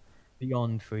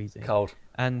beyond freezing. Cold.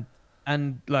 And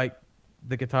like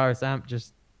the guitarist amp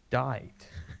just died.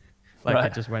 Like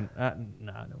it just went,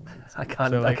 no, I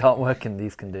can't work in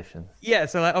these conditions. Yeah,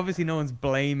 so like obviously no one's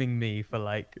blaming me for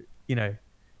like,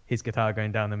 his guitar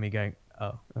going down and me going,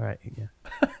 oh, all right, yeah.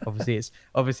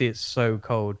 obviously it's so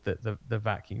cold that the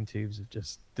vacuum tubes have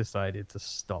just decided to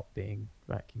stop being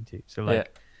vacuum tubes. So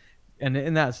like,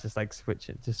 and that's just like switch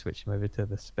them over to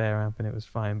the spare amp and it was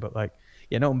fine. But like,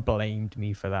 yeah, no one blamed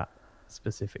me for that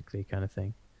specifically, kind of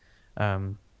thing.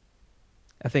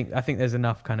 I think there's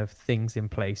enough kind of things in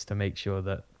place to make sure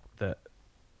that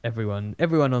everyone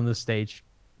on the stage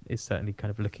is certainly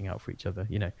kind of looking out for each other.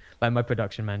 Like my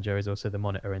production manager is also the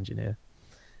monitor engineer.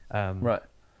 Right.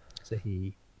 So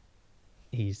he's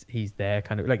there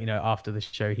kind of like, after the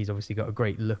show, he's obviously got a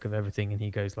great look of everything. And he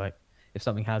goes like, if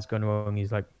something has gone wrong,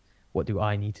 he's like, what do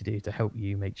I need to do to help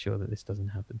you make sure that this doesn't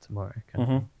happen tomorrow? Kind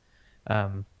of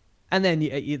thing. And then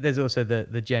there's also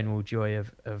the general joy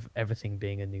of everything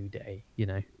being a new day, you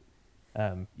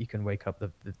can wake up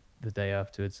the day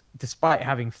afterwards, despite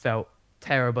having felt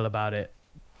terrible about it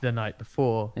the night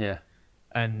before. Yeah.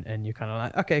 And you're kind of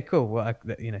like, okay, cool. Well,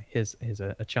 here's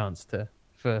a chance to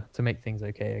make things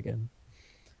okay again.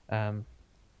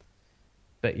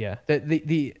 But yeah,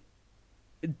 the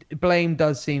blame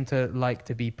does seem to like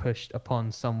to be pushed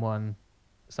upon someone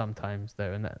sometimes,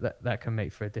 though, and that can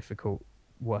make for a difficult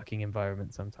working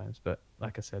environment sometimes. But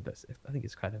like I said, I think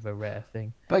it's kind of a rare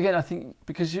thing. But again, I think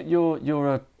because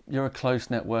you're a close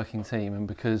networking team, and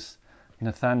because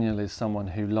Nathaniel is someone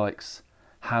who likes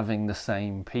having the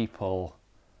same people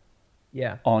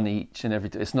on each and every,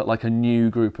 it's not like a new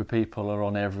group of people are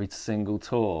on every single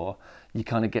tour. You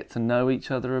kind of get to know each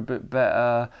other a bit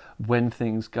better. When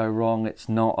things go wrong, it's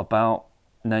not about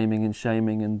naming and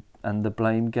shaming and the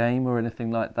blame game or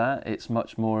anything like that. It's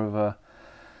much more of a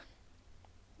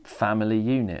family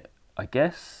unit, I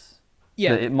guess.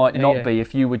 Yeah, that it might not be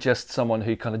if you were just someone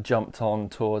who kind of jumped on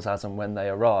tours as and when they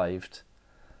arrived.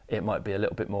 It might be a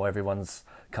little bit more, everyone's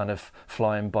kind of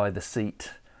flying by the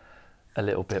seat a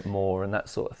little bit more and that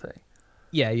sort of thing.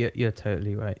 Yeah, you're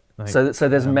totally right. Like, so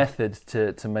there's method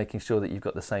to making sure that you've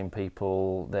got the same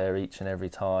people there each and every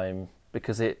time,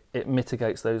 because it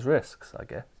mitigates those risks, I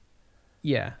guess.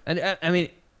 Yeah, and I mean,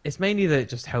 it's mainly that it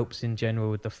just helps in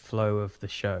general with the flow of the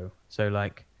show. So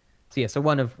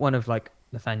one of like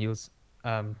Nathaniel's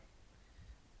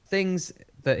things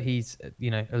that he's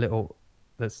a little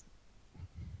that's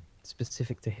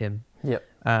specific to him. Yep.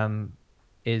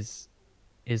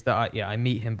 Is that I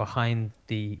meet him behind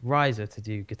the riser to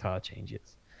do guitar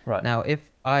changes. Right. Now,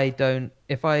 if I'm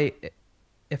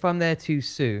there too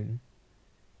soon,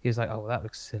 he was like, "Oh, well, that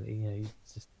looks silly."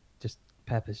 Just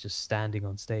Pepper's just standing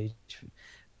on stage.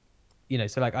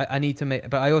 So like I need to make,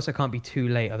 but I also can't be too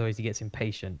late, otherwise he gets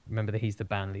impatient. Remember that he's the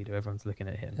band leader; everyone's looking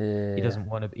at him. Yeah. He doesn't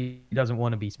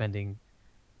want to be spending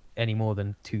any more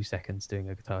than 2 seconds doing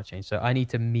a guitar change. So I need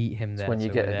to meet him there. It's when you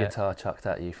get a guitar chucked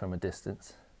at you from a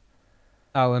distance.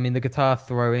 Oh, I mean, the guitar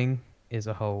throwing is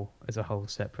a whole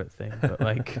separate thing, but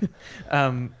like,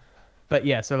 but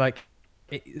yeah, so like,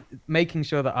 making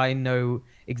sure that I know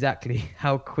exactly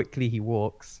how quickly he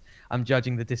walks. I'm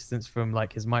judging the distance from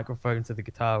like his microphone to the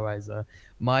guitar riser,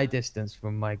 my distance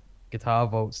from my guitar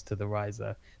vaults to the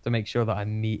riser, to make sure that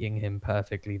I'm meeting him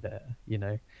perfectly there.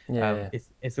 Yeah.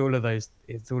 It's all of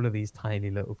these tiny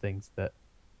little things that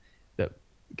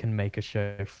can make a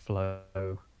show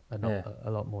flow a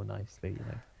lot more nicely.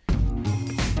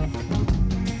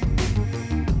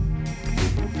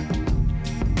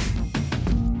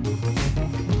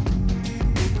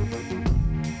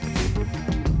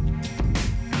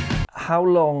 How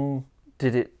long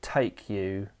did it take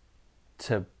you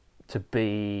to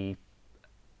be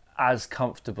as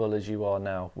comfortable as you are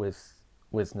now with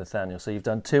Nathaniel? So you've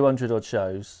done 200 odd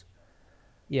shows.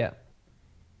 Yeah.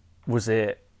 Was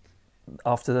it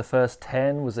after the first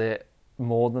 10? Was it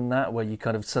more than that, where you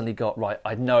kind of suddenly got, right,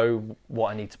 I know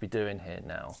what I need to be doing here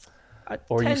now?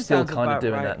 Or are you still kind of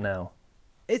doing that now?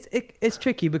 It's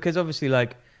tricky because obviously,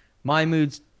 like, my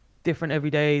mood's different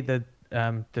every day. The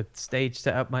stage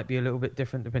setup might be a little bit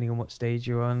different depending on what stage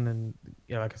you're on, and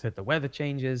like I said, the weather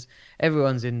changes.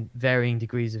 Everyone's in varying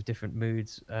degrees of different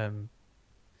moods.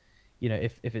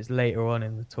 if it's later on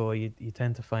in the tour, you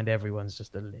tend to find everyone's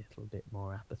just a little bit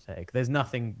more apathetic. There's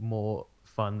nothing more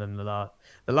fun than the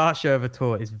last show of a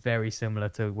tour is very similar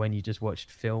to when you just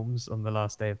watched films on the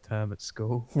last day of term at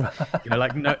school.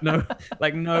 Like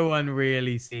no one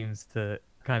really seems to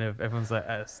kind of, everyone's like,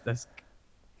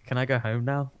 can I go home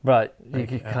now? Right,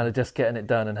 Like, you're kind of just getting it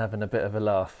done and having a bit of a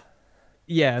laugh.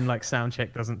 Yeah, and like sound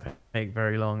check doesn't take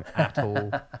very long at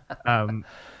all.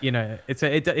 It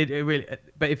really.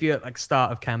 But if you're at like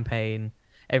start of campaign,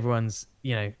 everyone's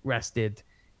rested,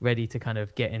 ready to kind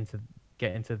of get into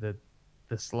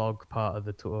the slog part of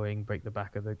the touring, break the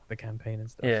back of the campaign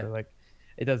and stuff. Yeah. So like,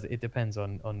 it depends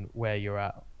on where you're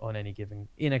at on any given,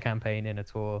 in a campaign, in a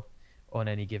tour, on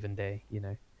any given day.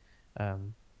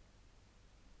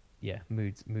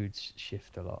 Moods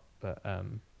shift a lot, but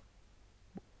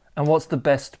And what's the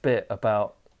best bit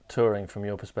about touring from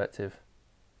your perspective?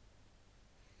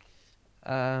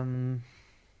 Other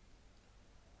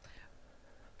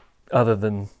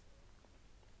than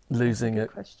losing at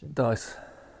dice.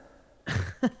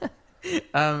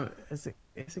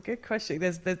 It's a good question.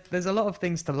 There's a lot of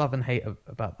things to love and hate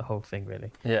about the whole thing,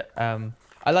 really. Yeah.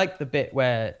 I like the bit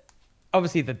where,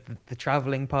 obviously, the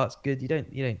traveling part's good. You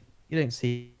don't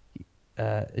see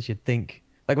as you'd think.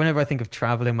 Like whenever I think of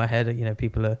travel in my head,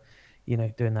 people are,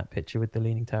 doing that picture with the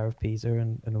Leaning Tower of Pisa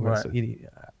and all Right. that. So you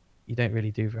don't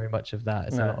really do very much of that.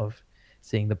 It's a lot of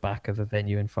seeing the back of a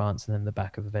venue in France and then the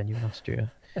back of a venue in Austria.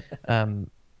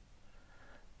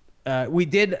 We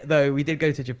did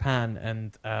go to Japan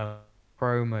and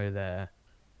promo there.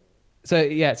 So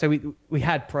we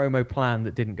had promo planned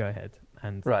that didn't go ahead,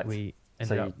 and we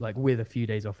ended up like with a few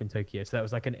days off in Tokyo. So that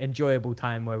was like an enjoyable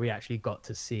time where we actually got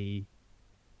to see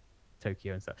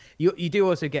Tokyo and stuff. You do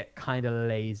also get kind of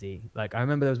lazy. Like I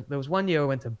remember there was one year I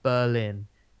went to Berlin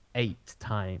 8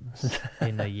 times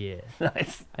in a year.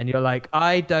 Nice. And you're like,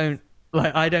 I don't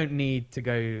need to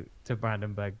go to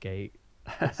Brandenburg Gate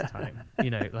this time.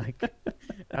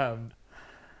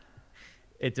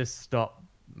 It just stopped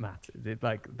mattering.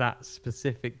 Like that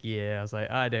specific year, I was like,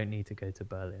 I don't need to go to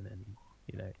Berlin anymore.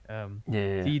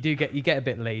 So you get a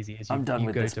bit lazy as you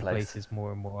go to places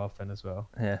more and more often as well.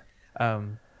 Yeah.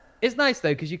 It's nice though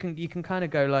because you can kind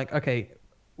of go like, okay,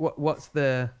 what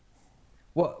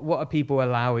are people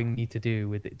allowing me to do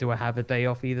with it? Do I have a day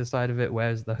off either side of it?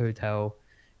 Where's the hotel?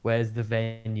 Where's the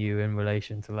venue in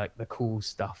relation to like the cool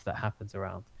stuff that happens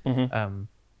around? Mm-hmm.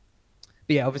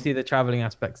 But yeah, obviously the traveling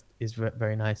aspect is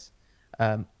very nice.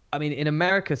 I mean, in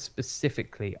America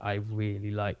specifically, I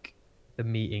really like the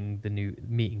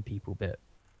meeting people bit.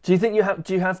 Do you think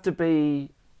do you have to be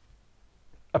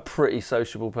a pretty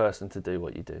sociable person to do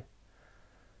what you do?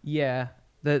 Yeah,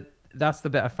 that's the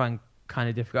bit I find kind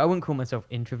of difficult. I wouldn't call myself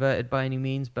introverted by any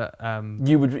means, but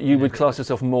you would class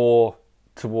yourself more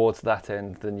towards that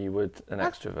end than you would an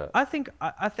extrovert. I think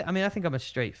I'm a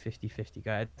straight 50-50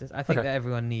 guy. I think that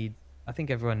everyone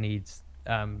needs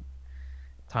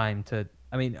time to.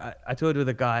 I mean, I toured with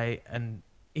a guy and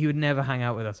he would never hang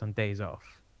out with us on days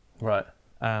off. Right.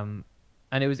 And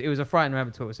it was a Fright and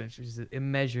Rabbit tour, which is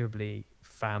immeasurably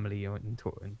family and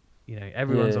tour, and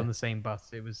everyone's on the same bus.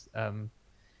 It was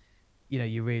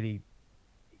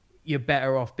you're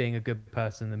better off being a good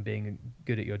person than being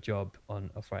good at your job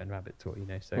on a Fright and Rabbit tour,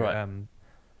 So, right.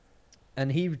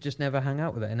 And he would just never hang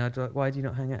out with it. And I'd be like, why do you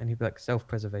not hang out? And he'd be like,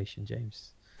 self-preservation,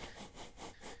 James.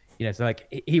 So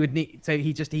like he would need, so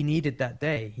he needed that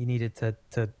day. He needed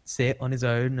to sit on his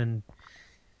own and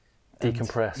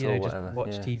decompress or just whatever.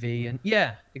 Watch TV and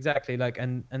yeah, exactly. Like,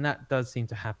 and that does seem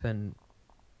to happen.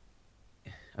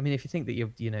 I mean, if you think that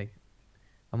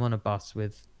I'm on a bus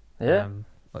with,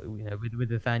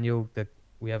 with Nathaniel,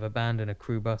 we have a band and a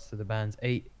crew bus. So the band's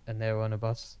 8 and they're on a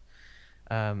bus.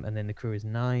 And then the crew is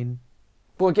 9.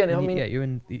 Well, again, you're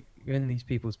in these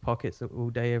people's pockets all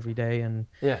day, every day, and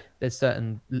there's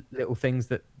certain little things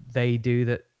that they do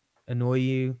that annoy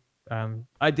you.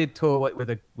 I did tour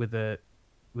with a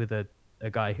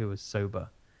guy who was sober,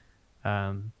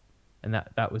 and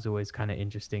that was always kind of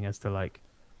interesting as to like,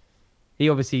 he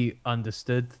obviously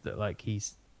understood that like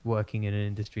he's working in an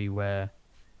industry where,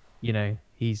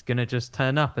 he's gonna just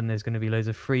turn up and there's gonna be loads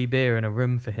of free beer in a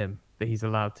room for him that he's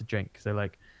allowed to drink. So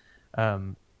like,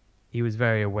 he was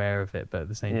very aware of it, but at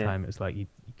the same time, it was like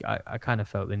I kind of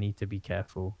felt the need to be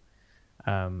careful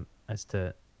as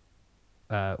to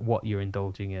what you're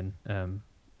indulging in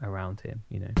around him,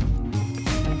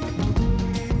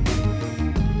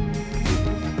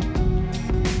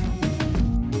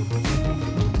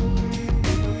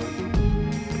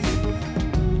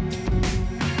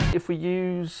 If we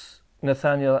use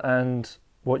Nathaniel and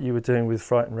what you were doing with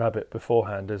Fright and Rabbit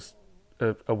beforehand as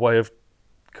a way of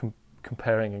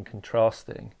comparing and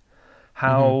contrasting.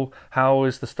 How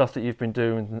is the stuff that you've been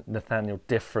doing with Nathaniel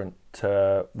different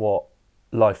to what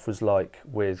life was like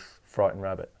with Frightened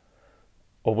Rabbit?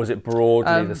 Or was it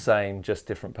broadly the same, just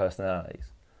different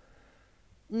personalities?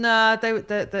 Nah, they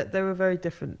were very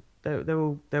different. They're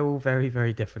all very,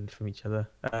 very different from each other.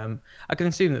 I can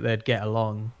assume that they'd get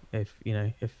along if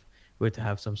we were to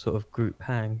have some sort of group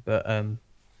hang. But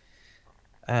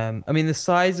I mean, the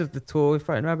size of the tour with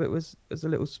Frightened Rabbit was a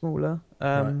little smaller.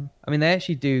 Right. I mean, they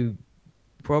actually do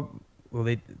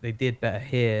they did better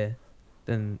here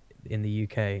than in the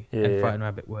UK. Yeah, and yeah. Frightened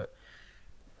Rabbit were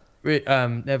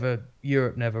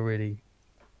Europe never really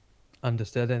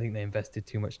understood. I don't think they invested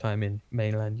too much time in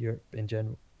mainland Europe in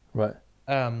general. Right.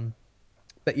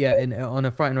 But yeah, on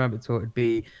a Frightened Rabbit tour, it'd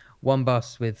be one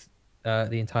bus with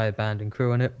the entire band and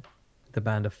crew on it. The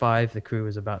band of 5, the crew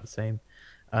was about the same,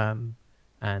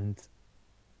 and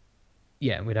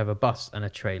yeah, we'd have a bus and a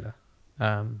trailer.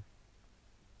 And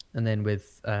then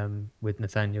with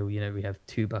Nathaniel, we have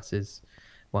 2 buses,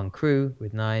 1 crew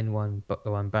with 9, one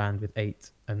band with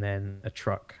 8, and then a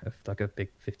truck, like a big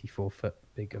 54-foot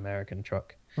big American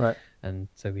truck. Right. And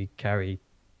so we carry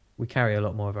a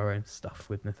lot more of our own stuff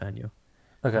with Nathaniel.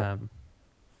 Okay.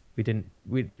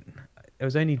 It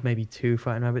was only maybe 2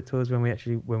 Frightened Rabbit tours when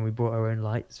we brought our own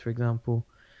lights, for example.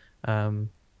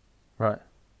 Right.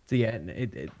 So yeah,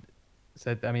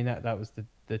 so I mean that was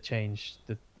the change,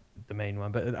 the main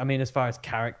one. But I mean, as far as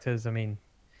characters, I mean,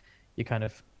 you're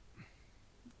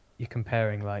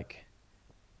comparing like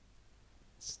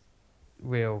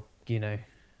real,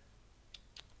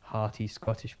 hearty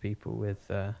Scottish people with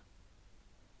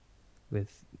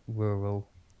rural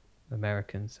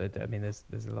Americans. So I mean,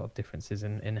 there's a lot of differences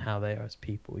in how they are as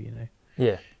people,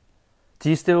 Yeah. Do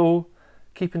you still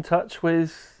keep in touch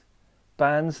with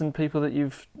bands and people that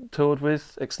you've toured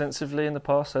with extensively in the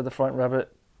past? So the Frightened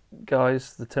Rabbit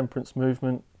guys, the Temperance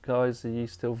Movement guys, are you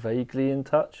still vaguely in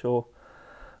touch or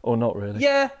not really?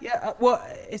 Yeah. Well,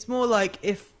 it's more like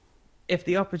if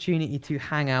the opportunity to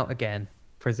hang out again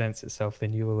presents itself,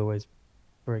 then you will always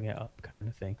bring it up, kind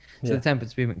of thing. So the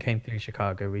Temperance Movement came through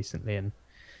Chicago recently, and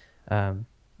I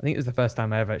think it was the first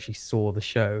time I ever actually saw the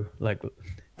show, like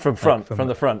from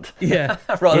the front. Yeah,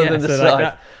 rather than the so side.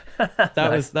 Like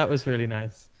Nice. that was really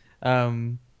nice.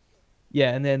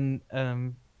 Yeah, and then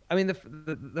I mean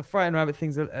the Frightened Rabbit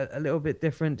thing's a little bit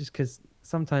different, just because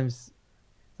sometimes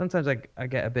I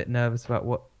get a bit nervous about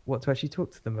what to actually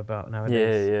talk to them about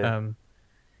nowadays.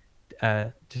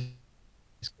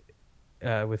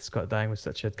 With Scott dying was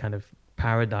such a kind of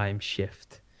paradigm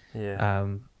shift. Yeah.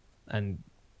 And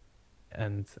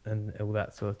all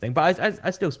that sort of thing. But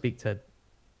I still speak to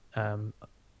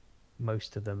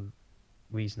most of them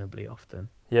reasonably often.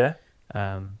 Yeah.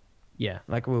 Yeah,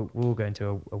 like we'll go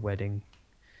into a wedding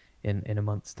in a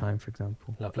month's time, for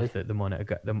example. Lovely. The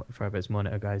monitor, the Forever's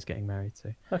monitor guy's getting married,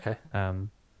 so Okay.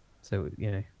 so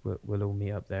we'll all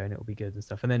meet up there and it'll be good and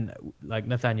stuff. And then like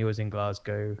Nathaniel was in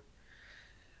Glasgow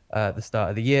at the start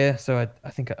of the year, so I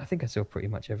think I saw pretty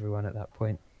much everyone at that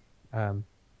point.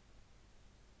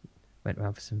 Went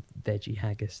around for some veggie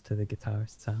haggis to the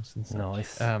guitarist's house and such.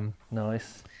 Nice.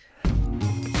 Nice.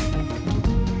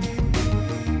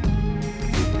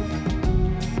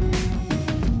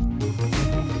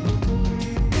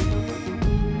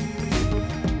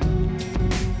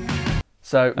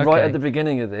 So right at the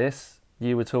beginning of this,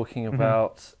 you were talking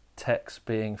about techs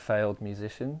being failed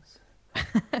musicians.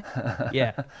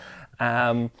 Yeah.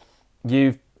 When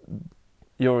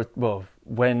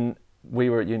we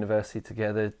were at university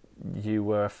together, you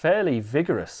were a fairly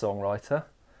vigorous songwriter.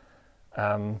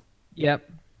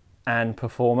 Yep. And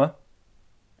performer.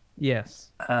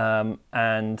 Yes.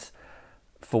 And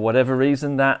for whatever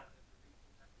reason, that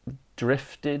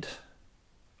drifted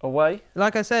away.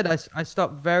 Like I said, I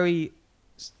stopped very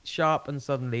sharp and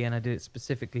suddenly, and I did it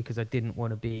specifically because I didn't want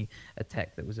to be a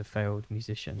tech that was a failed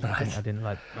musician. Right. I didn't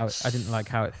like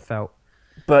how it felt.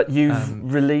 But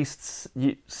you've released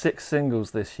 6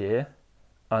 singles this year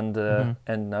under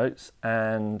End Notes,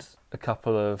 and a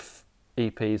couple of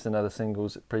EPs and other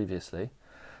singles previously.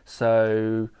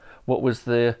 So what was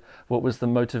the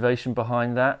motivation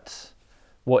behind that?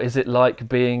 What is it like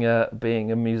being a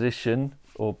musician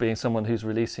or being someone who's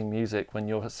releasing music when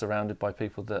you're surrounded by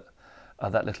people that are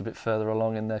that little bit further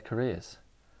along in their careers?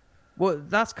 Well,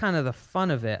 that's kind of the fun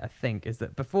of it, I think, is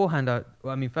that beforehand I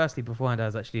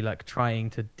was actually like trying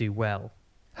to do well.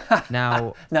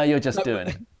 Now you're just doing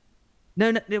it.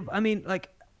 No, I mean, like,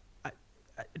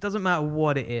 it doesn't matter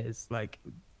what it is. Like,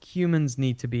 humans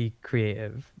need to be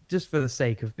creative just for the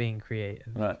sake of being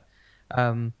creative. Right.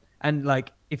 And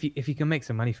like, if you can make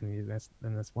some money from music,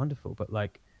 then that's wonderful. But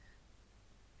like,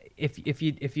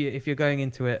 if you're going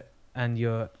into it and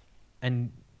you're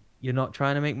not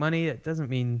trying to make money, it doesn't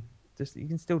mean just you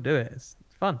can still do it. It's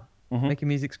fun. Making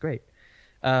music's great.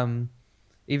 Even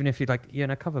if you're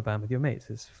in a cover band with your mates,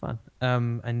 it's fun.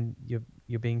 And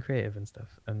you're being creative and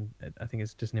stuff. And I think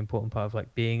it's just an important part of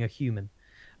like being a human.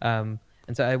 And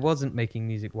so I wasn't making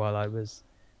music while I was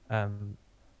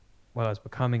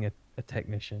becoming a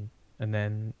technician, and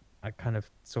then I kind of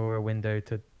saw a window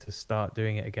to start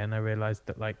doing it again. I realized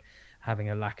that like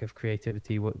having a lack of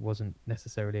creativity wasn't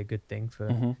necessarily a good thing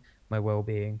for my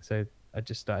well-being. So I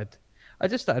just started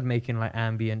making like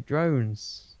ambient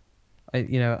drones, at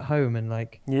home, and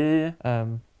like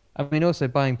I mean, also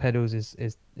buying pedals is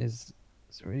it's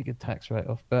a really good tax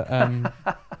write-off, but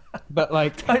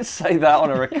like don't say that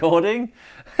on a recording.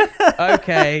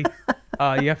 Okay.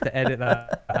 You have to edit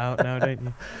that out now, don't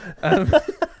you?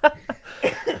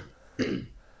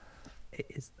 It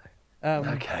is though.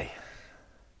 Okay.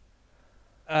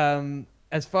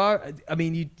 As far, I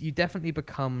mean, you definitely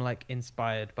become like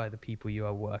inspired by the people you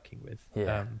are working with.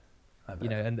 Yeah.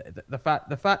 And the fact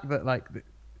that like,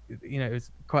 it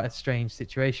was quite a strange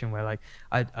situation where like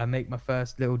I make my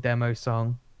first little demo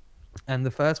song, and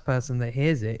the first person that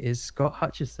hears it is Scott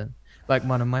Hutchison, like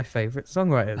one of my favorite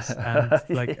songwriters, and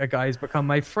like a guy who's become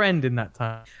my friend in that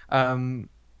time.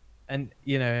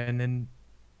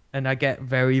 And I get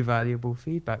very valuable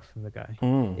feedback from the guy.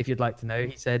 If you'd like to know,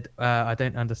 he said, "I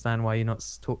don't understand why you're not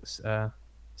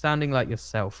sounding like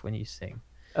yourself when you sing."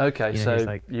 Okay, so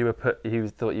like, you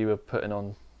thought you were putting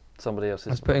on somebody else's.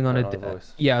 I was putting on a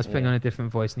voice. Yeah, I was putting on a different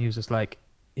voice, and he was just like,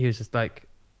 it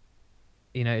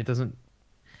doesn't,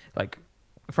 like,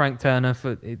 Frank Turner,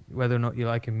 for whether or not you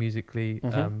like him musically,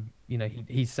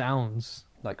 he sounds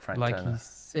like Frank like Turner. He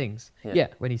sings. Yeah,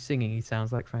 when he's singing, he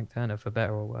sounds like Frank Turner, for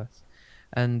better or worse.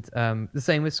 And the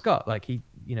same with Scott. Like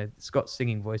Scott's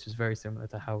singing voice was very similar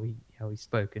to how he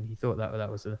spoke, and he thought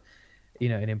that was an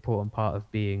important part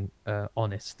of being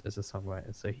honest as a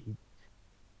songwriter.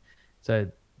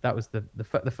 So that was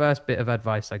the first bit of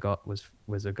advice I got was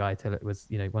a guy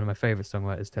one of my favorite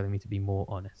songwriters telling me to be more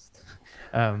honest.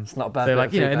 It's not bad. So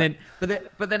like and then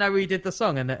but then I redid the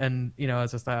song, and I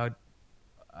was just like,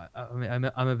 I'm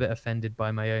a bit offended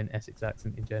by my own Essex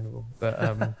accent in general, but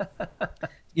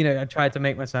I tried to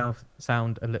make myself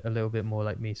sound a little bit more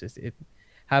like me. So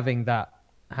having that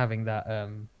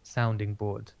sounding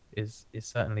board is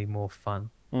certainly more fun.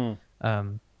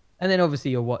 And then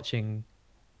obviously you're watching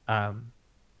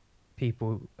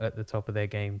people at the top of their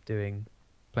game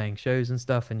playing shows and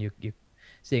stuff, and you're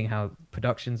seeing how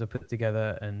productions are put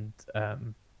together, and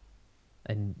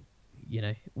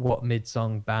what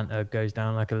mid-song banter goes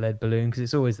down like a lead balloon, because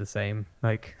it's always the same.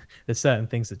 Like there's certain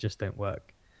things that just don't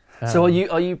work. So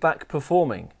are you back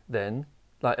performing then?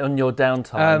 Like on your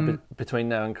downtime between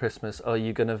now and Christmas, are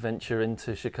you going to venture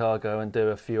into Chicago and do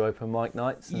a few open mic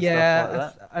nights and stuff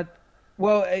like that?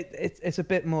 Well, it's a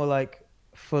bit more like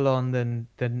full on than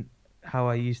how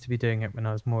I used to be doing it when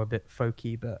I was more a bit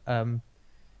folky. But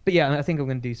yeah, I think I'm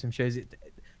going to do some shows.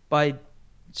 By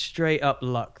straight up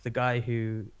luck, the guy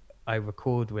who I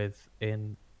record with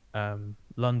in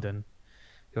London,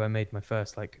 who I made my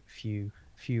first like few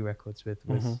records with,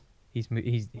 was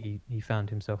he found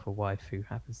himself a wife who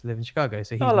happens to live in Chicago,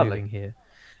 so he's moving here.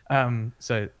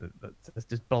 So that's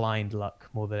just blind luck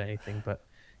more than anything. But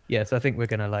yeah, so I think we're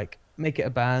gonna like make it a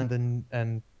band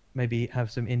and maybe have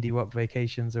some indie rock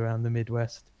vacations around the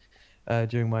Midwest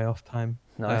during my off time.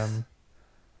 Nice.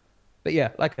 But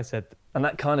yeah, like I said, and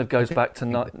that kind of goes back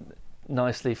to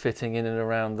nicely fitting in and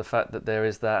around the fact that there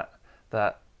is that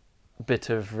bit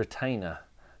of retainer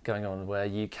going on where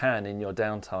you can, in your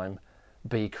downtime,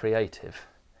 be creative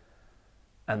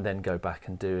and then go back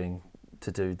and do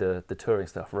the touring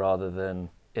stuff, rather than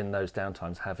in those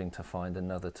downtimes having to find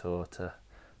another tour to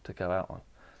go out on.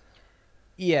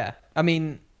 Yeah, I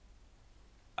mean,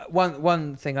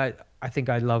 one thing I think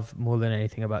I love more than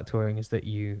anything about touring is that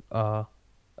you're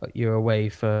away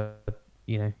for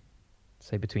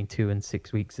say between 2 and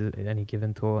 6 weeks at any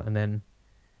given tour, and then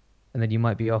you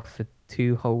might be off for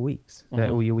 2 whole weeks.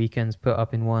 All your weekends put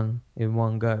up in one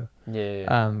go.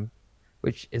 Yeah.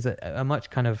 Which is a much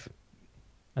kind of,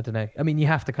 I don't know. I mean, you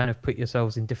have to kind of put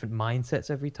yourselves in different mindsets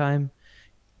every time.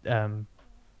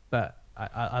 But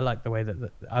I like the way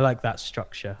that I like that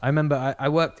structure. I remember I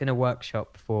worked in a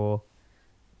workshop for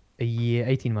a year,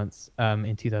 18 months,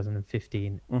 in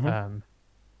 2015.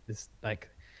 This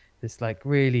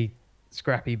really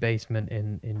scrappy basement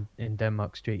in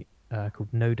Denmark Street,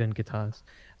 called Noden Guitars,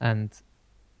 but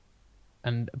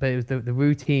it was the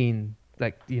routine,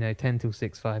 10 till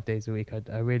 6, 5 days a week.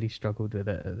 I really struggled with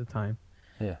it at the time.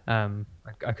 Yeah.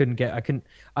 I couldn't get.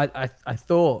 I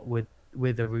thought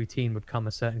with a routine would come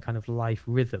a certain kind of life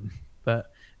rhythm,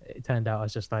 but it turned out I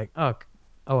was just like, oh,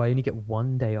 I only get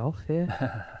one day off here,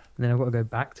 and then I've got to go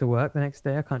back to work the next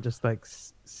day. I can't just like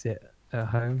sit at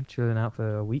home chilling out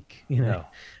for a week, you know.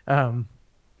 No.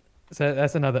 So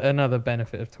that's another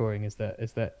benefit of touring is that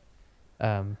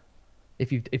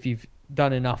if you've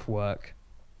done enough work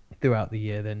throughout the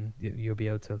year, then you'll be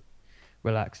able to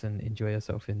relax and enjoy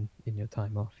yourself in your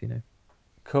time off, you know.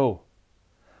 Cool.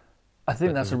 I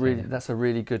think But that's a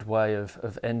really good way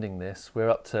of ending this. We're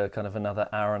up to kind of another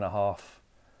hour and a half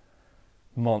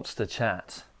monster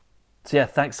chat. So yeah,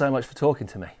 thanks so much for talking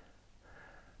to me.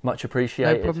 Much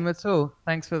appreciated. No problem at all.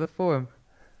 Thanks for the forum.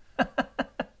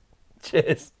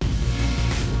 Cheers.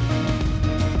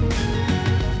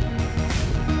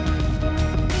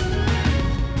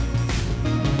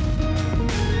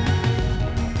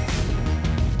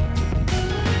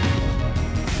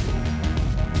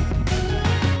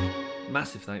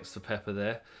 Massive thanks to Pepper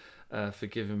there for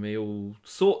giving me all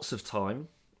sorts of time,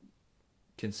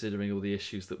 considering all the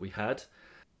issues that we had.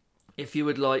 If you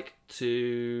would like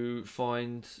to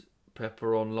find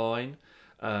Pepper online,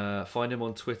 find him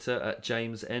on Twitter at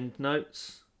James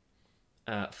Endnotes.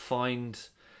 Find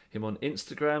him on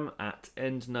Instagram at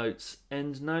Endnotes.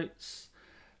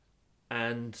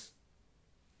 And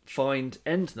find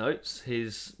Endnotes,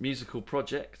 his musical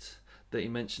project that he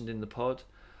mentioned in the pod,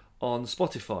 on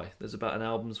Spotify. There's about an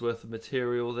album's worth of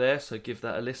material there, so give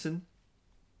that a listen.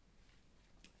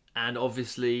 And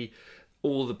obviously,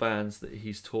 all the bands that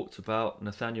he's talked about,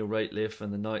 Nathaniel Rateliff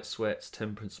and the Night Sweats,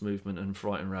 Temperance Movement and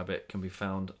Frightened Rabbit, can be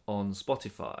found on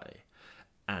Spotify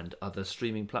and other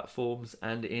streaming platforms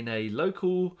and in a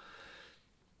local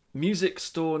music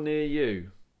store near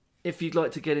you. If you'd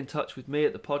like to get in touch with me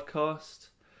at the podcast,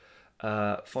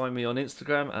 find me on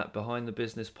Instagram at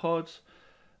BehindTheBusinessPod.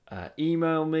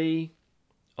 Email me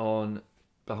on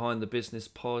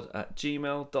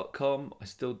behindthebusinesspod@gmail.com. I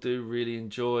still do really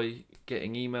enjoy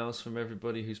getting emails from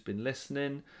everybody who's been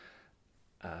listening.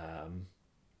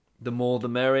 The more the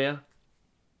merrier.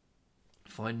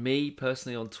 Find me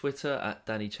personally on Twitter at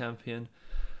Danny Champion.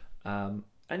 And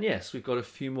yes, we've got a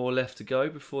few more left to go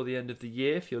before the end of the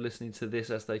year. If you're listening to this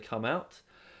as they come out,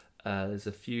 there's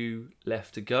a few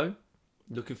left to go.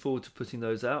 Looking forward to putting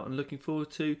those out and looking forward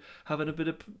to having a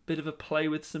bit of a play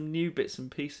with some new bits and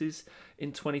pieces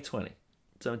in 2020.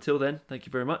 So until then, thank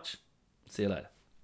you very much. See you later.